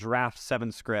 Then I'll draft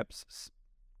 7 scripts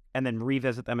and then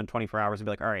revisit them in 24 hours and be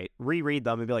like, all right, reread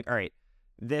them and be like, all right,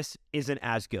 this isn't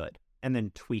as good, and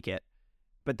then tweak it.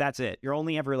 But that's it. You're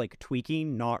only ever like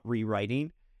tweaking, not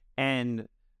rewriting. And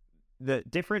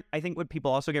I think what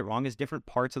people also get wrong is different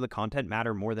parts of the content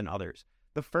matter more than others.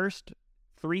 The first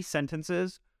 3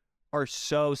 sentences are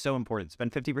so important.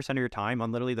 Spend 50% of your time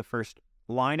on literally the first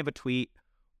line of a tweet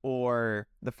or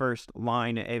the first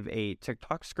line of a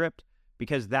TikTok script,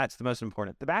 because that's the most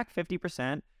important. The back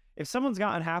 50%, if someone's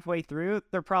gotten halfway through,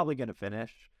 they're probably going to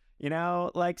finish,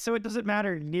 so it doesn't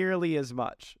matter nearly as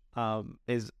much,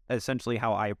 is essentially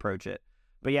how I approach it.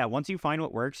 But yeah, once you find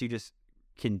what works, you just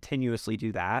continuously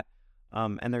do that.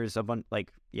 And there's a bunch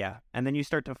and then you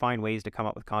start to find ways to come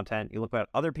up with content. You look at what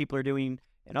other people are doing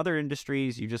in other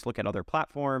industries. You just look at other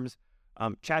platforms.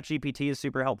 ChatGPT is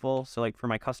super helpful. So like for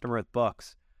my customer with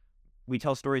books, we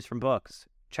tell stories from books.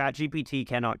 ChatGPT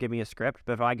cannot give me a script,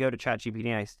 but if I go to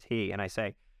ChatGPT and I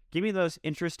say, give me this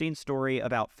interesting story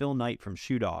about Phil Knight from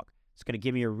Shoe Dog, it's going to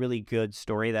give me a really good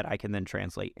story that I can then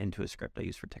translate into a script I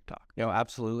use for TikTok.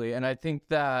 Absolutely. And I think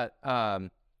that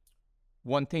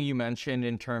one thing you mentioned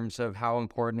in terms of how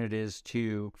important it is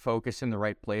to focus in the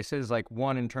right places, like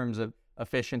one, in terms of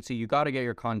efficiency, you got to get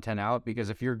your content out, because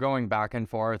if you're going back and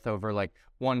forth over like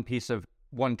one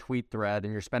tweet thread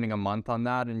and you're spending a month on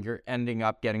that and you're ending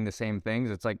up getting the same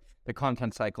things, it's like the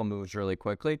content cycle moves really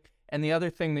quickly. And the other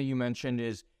thing that you mentioned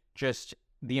is just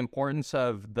the importance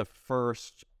of the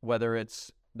first, whether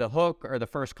it's the hook or the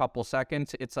first couple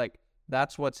seconds, it's like,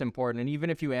 that's what's important. And even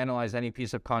if you analyze any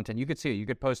piece of content, you could see it. You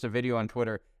could post a video on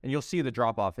Twitter and you'll see the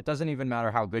drop off. It doesn't even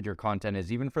matter how good your content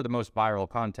is, even for the most viral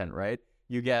content, right?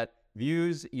 You get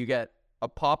views, you get a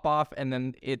pop off, and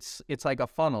then it's like a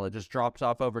funnel. It just drops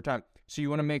off over time. So you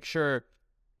want to make sure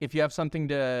if you have something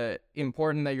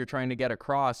important that you're trying to get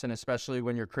across, and especially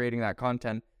when you're creating that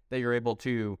content, that you're able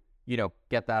to,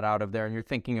 get that out of there, and you're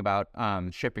thinking about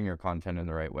shipping your content in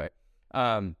the right way.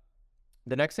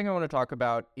 The next thing I want to talk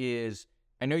about is,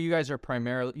 I know you guys are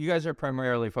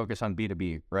primarily focused on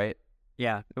B2B, right?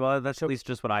 Yeah, well, that's at least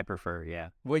just what I prefer, yeah.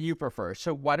 What you prefer.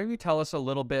 So why don't you tell us a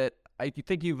little bit, I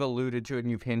think you've alluded to it and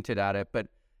you've hinted at it, but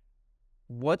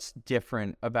what's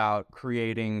different about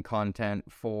creating content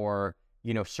for,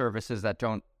 services that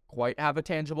don't quite have a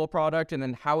tangible product? And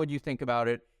then how would you think about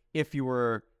it if you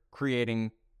were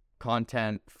creating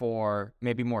content for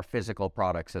maybe more physical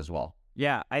products as well?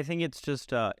 Yeah, I think it's just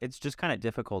kind of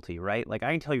difficulty, right? Like,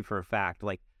 I can tell you for a fact,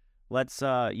 like, let's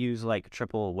use like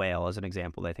Triple Whale as an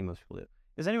example that I think most people do.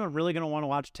 Is anyone really going to want to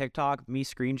watch TikTok, me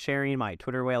screen sharing my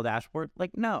Twitter Whale dashboard?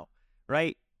 Like, no,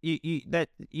 right?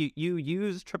 You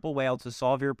use Triple Whale to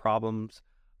solve your problems.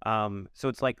 So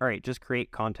it's like, all right, just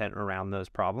create content around those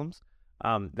problems.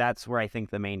 That's where I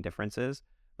think the main difference is.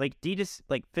 Like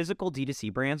physical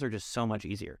D2C brands are just so much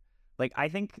easier. Like, I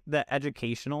think the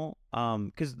educational,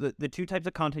 because the two types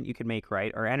of content you can make,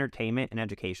 right, are entertainment and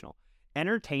educational.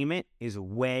 Entertainment is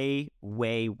way,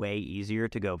 way, way easier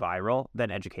to go viral than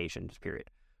education, just period.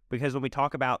 Because when we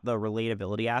talk about the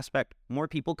relatability aspect, more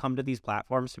people come to these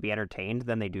platforms to be entertained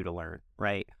than they do to learn,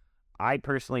 right? I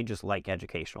personally just like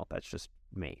educational. That's just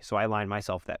me. So I align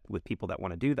myself with people that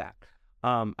want to do that.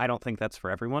 I don't think that's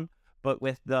for everyone. But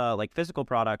with the physical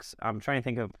products, I'm trying to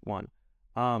think of one.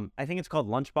 I think it's called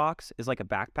Lunchbox, is like a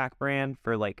backpack brand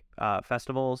for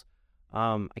festivals.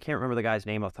 I can't remember the guy's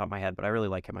name off the top of my head, but I really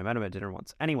like him. I met him at dinner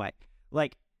once. Anyway,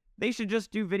 they should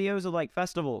just do videos of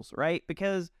festivals, right?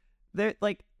 Because they're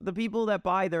the people that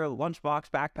buy their Lunchbox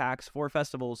backpacks for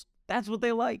festivals, that's what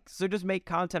they like. So just make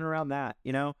content around that,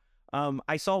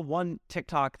 I saw one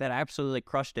TikTok that absolutely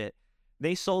crushed it.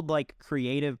 They sold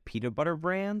creative peanut butter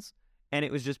brands, and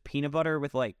it was just peanut butter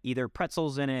with either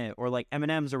pretzels in it or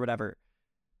M&Ms or whatever.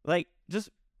 Just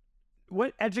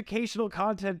what educational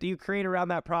content do you create around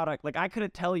that product? I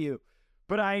couldn't tell you,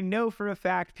 but I know for a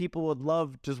fact people would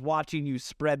love just watching you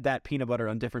spread that peanut butter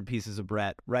on different pieces of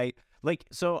bread, right?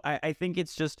 So I think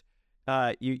it's just,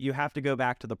 you have to go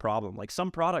back to the problem. Some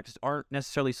products aren't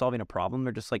necessarily solving a problem.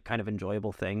 They're just kind of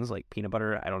enjoyable things, like peanut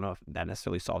butter. I don't know if that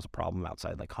necessarily solves a problem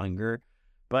outside hunger,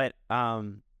 but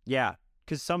yeah,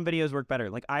 because some videos work better.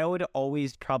 I would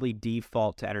always probably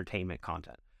default to entertainment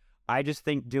content. I just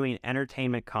think doing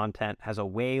entertainment content has a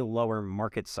way lower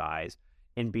market size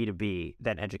in B2B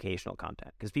than educational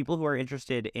content, because people who are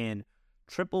interested in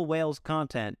Triple Whale's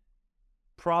content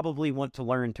probably want to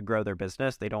learn to grow their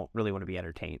business. They don't really want to be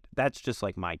entertained. That's just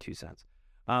my 2 cents.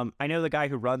 I know the guy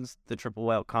who runs the Triple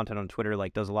Whale content on Twitter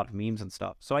does a lot of memes and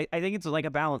stuff. So I think it's a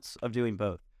balance of doing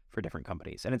both for different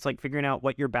companies. And it's figuring out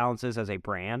what your balance is as a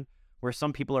brand, where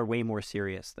some people are way more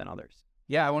serious than others.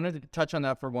 Yeah, I wanted to touch on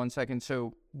that for 1 second.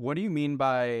 So what do you mean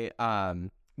by,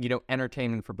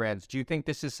 entertainment for brands? Do you think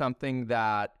this is something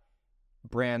that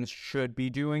brands should be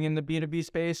doing in the B2B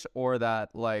space, or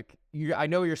that I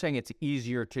know you're saying it's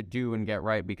easier to do and get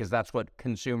right because that's what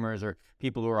consumers or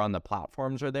people who are on the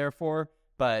platforms are there for,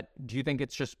 but do you think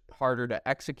it's just harder to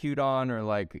execute on,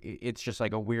 or it's just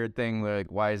a weird thing,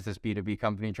 why is this B2B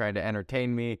company trying to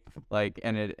entertain me,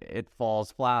 and it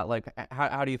falls flat?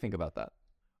 How do you think about that?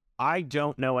 I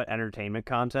don't know what entertainment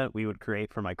content we would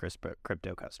create for my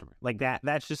crypto customer.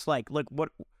 That's just look,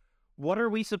 what are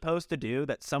we supposed to do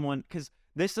that someone, because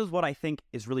this is what I think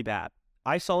is really bad.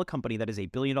 I saw a company that is a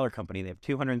 $1 billion company. They have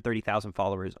 230,000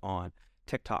 followers on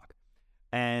TikTok.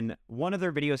 And one of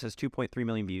their videos has 2.3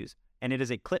 million views. And it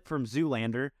is a clip from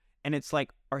Zoolander. And it's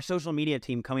our social media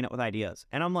team coming up with ideas.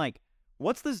 And I'm like,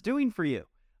 what's this doing for you?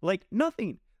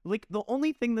 Nothing. The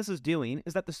only thing this is doing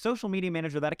is that the social media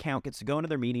manager of that account gets to go into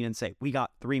their meeting and say, we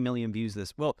got 3 million views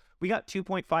we got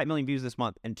 2.5 million views this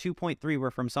month, and 2.3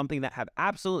 were from something that have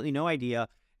absolutely no idea.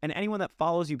 And anyone that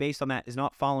follows you based on that is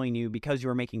not following you because you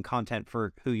are making content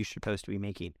for who you're supposed to be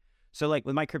making. So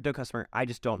with my crypto customer, I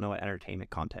just don't know what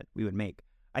entertainment content we would make.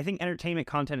 I think entertainment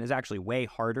content is actually way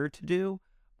harder to do.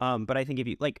 But I think if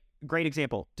you, great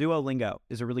example, Duolingo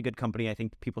is a really good company I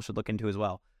think people should look into as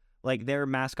well. Their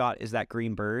mascot is that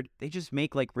green bird. They just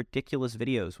make ridiculous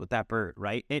videos with that bird,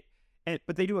 right?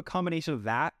 But they do a combination of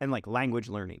that and language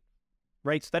learning,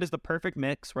 right? So that is the perfect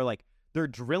mix where they're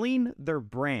drilling their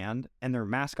brand and their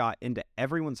mascot into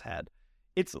everyone's head.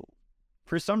 It's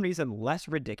for some reason less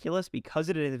ridiculous because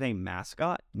it is a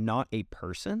mascot, not a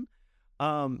person.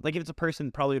 If it's a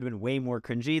person, probably would have been way more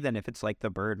cringy than if it's the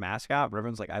bird mascot, where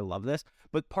everyone's I love this.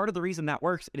 But part of the reason that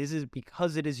works is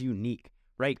because it is unique.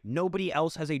 Right? Nobody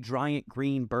else has a giant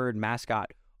green bird mascot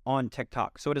on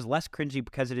TikTok. So it is less cringy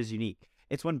because it is unique.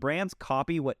 It's when brands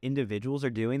copy what individuals are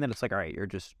doing that it's like, all right, you're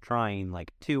just trying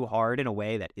like too hard in a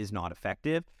way that is not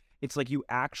effective. It's like you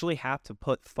actually have to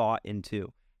put thought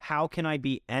into how can I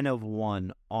be N of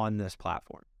one on this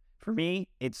platform? For me,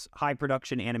 it's high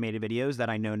production animated videos that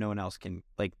I know no one else can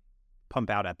like pump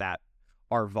out at that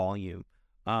our volume.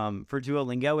 For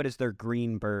Duolingo, it is their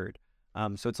green bird.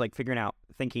 So it's like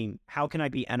thinking, how can I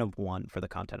be N of one for the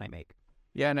content I make?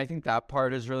 Yeah, and I think that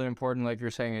part is really important. Like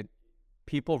you're saying,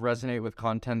 people resonate with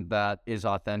content that is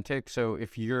authentic. So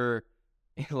if you're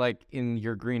like in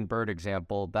your green bird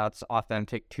example, that's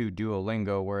authentic to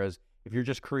Duolingo. Whereas if you're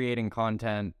just creating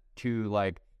content to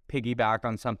like piggyback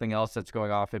on something else that's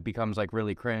going off, it becomes like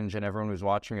really cringe, and everyone who's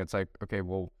watching it's like, okay,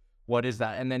 well, what is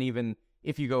that? And then even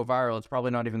if you go viral, it's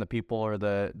probably not even the people or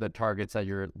the targets that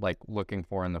you're like looking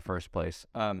for in the first place.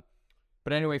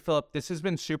 But anyway, Philip, this has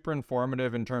been super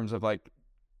informative in terms of like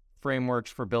frameworks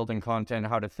for building content,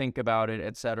 how to think about it,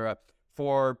 etc.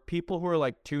 For people who are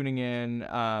like tuning in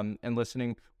and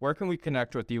listening, where can we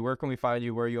connect with you? Where can we find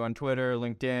you? Where are you on Twitter,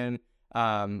 LinkedIn?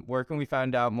 Where can we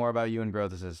find out more about you and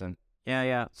Growth Assistant?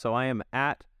 Yeah. So I am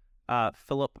at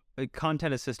Philip,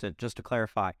 Content Assistant, just to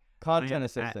clarify. Content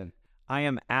Assistant. I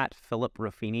am at Philip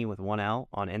Ruffini with 1 L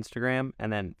on Instagram,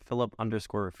 and then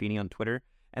Philip_Ruffini on Twitter.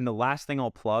 And the last thing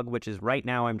I'll plug, which is right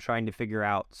now I'm trying to figure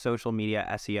out social media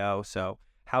SEO. So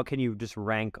how can you just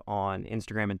rank on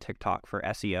Instagram and TikTok for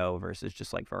SEO versus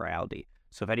just like virality?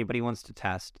 So if anybody wants to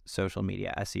test social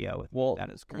media SEO, well, that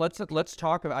is correct. Let's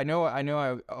talk about. I know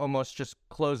I almost just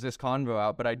closed this convo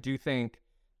out, but I do think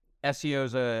SEO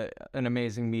is an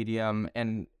amazing medium,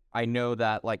 and I know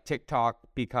that like TikTok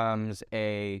becomes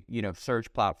a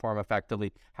search platform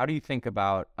effectively. How do you think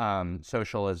about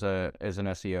social as an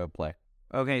SEO play?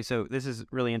 Okay, so this is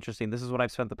really interesting. This is what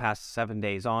I've spent the past 7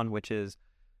 days on, which is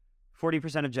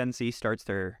 40% of Gen Z starts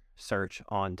their search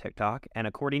on TikTok, and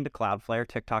according to Cloudflare,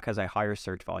 TikTok has a higher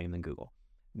search volume than Google.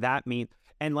 That means,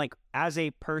 and like as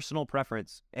a personal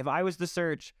preference, if I was to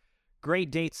search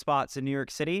great date spots in New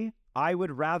York City, I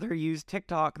would rather use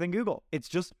TikTok than Google. It's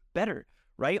just better,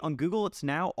 right? On Google, it's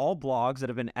now all blogs that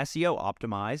have been SEO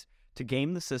optimized to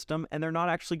game the system, and they're not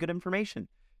actually good information.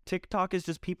 TikTok is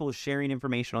just people sharing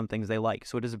information on things they like,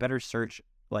 so it is a better search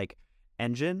like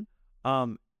engine.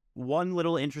 One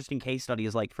little interesting case study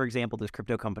is like, for example, this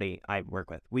crypto company I work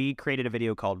with. We created a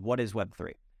video called "What is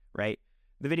Web3?" Right?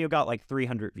 The video got like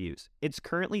 300 views. It's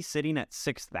currently sitting at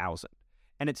 6,000,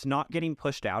 and it's not getting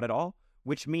pushed out at all.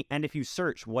 And if you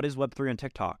search "What is Web3" on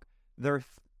TikTok, the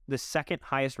second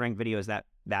highest ranked video is that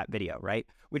video, right?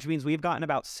 Which means we've gotten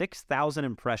about 6,000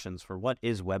 impressions for "What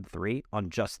is Web3" on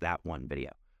just that one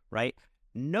video, right?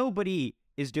 Nobody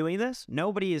is doing this.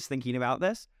 Nobody is thinking about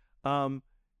this.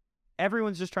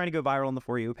 Everyone's just trying to go viral on the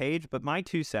For You page. But my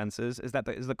 2 cents is that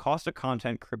the cost of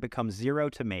content becomes zero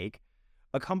to make.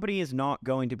 A company is not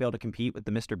going to be able to compete with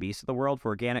the Mr. Beast of the world for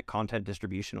organic content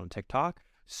distribution on TikTok.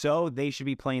 So they should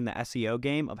be playing the SEO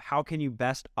game of how can you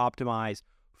best optimize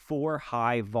for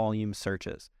high volume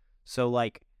searches. So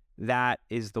like that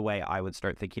is the way I would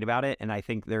start thinking about it. And I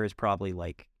think there is probably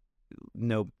like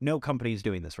no companies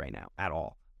doing this right now at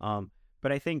all.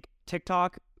 But I think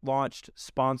TikTok launched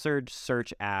sponsored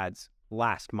search ads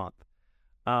last month.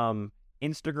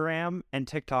 Instagram and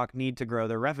TikTok need to grow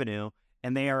their revenue,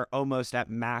 and they are almost at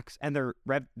max, and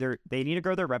they need to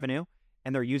grow their revenue,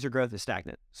 and their user growth is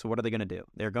stagnant. So what are they going to do?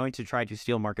 They're going to try to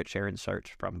steal market share in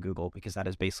search from Google, because that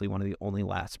is basically one of the only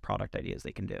last product ideas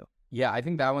they can do. Yeah, I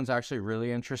think that one's actually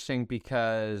really interesting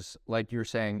because, like you're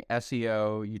saying,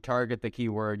 SEO, you target the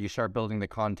keyword, you start building the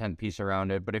content piece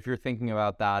around it. But if you're thinking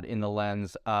about that in the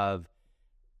lens of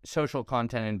social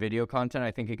content and video content, I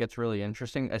think it gets really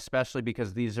interesting, especially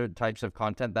because these are types of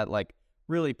content that like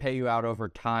really pay you out over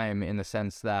time, in the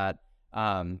sense that,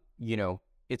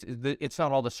 it's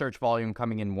not all the search volume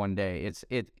coming in one day. It's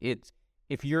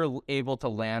if you're able to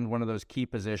land one of those key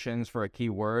positions for a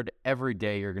keyword, every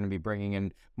day you're going to be bringing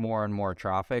in more and more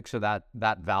traffic, so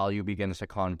that value begins to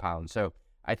compound. So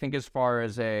I think as far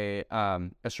as a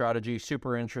strategy,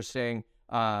 super interesting.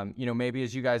 Maybe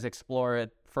as you guys explore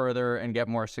it further and get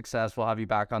more success, we'll have you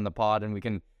back on the pod, and we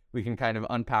can kind of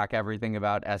unpack everything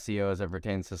about SEO as it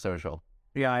pertains to social.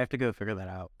 Yeah, I have to go figure that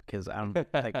out, because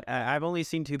I've only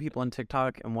seen 2 people on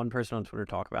TikTok and 1 person on Twitter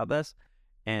talk about this.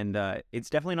 And it's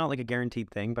definitely not like a guaranteed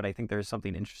thing, but I think there's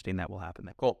something interesting that will happen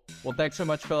there. Cool. Well, thanks so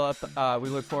much, Philip. We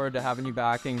look forward to having you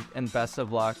back, and best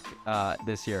of luck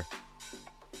this year.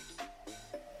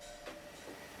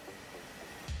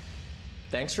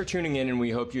 Thanks for tuning in, and we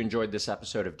hope you enjoyed this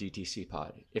episode of DTC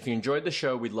Pod. If you enjoyed the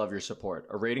show, we'd love your support.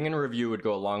 A rating and a review would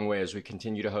go a long way as we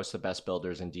continue to host the best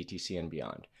builders in DTC and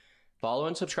beyond. Follow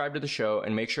and subscribe to the show,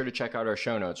 and make sure to check out our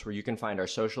show notes where you can find our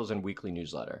socials and weekly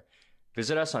newsletter.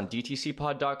 Visit us on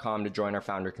dtcpod.com to join our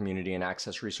founder community and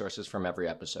access resources from every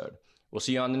episode. We'll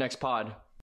see you on the next pod.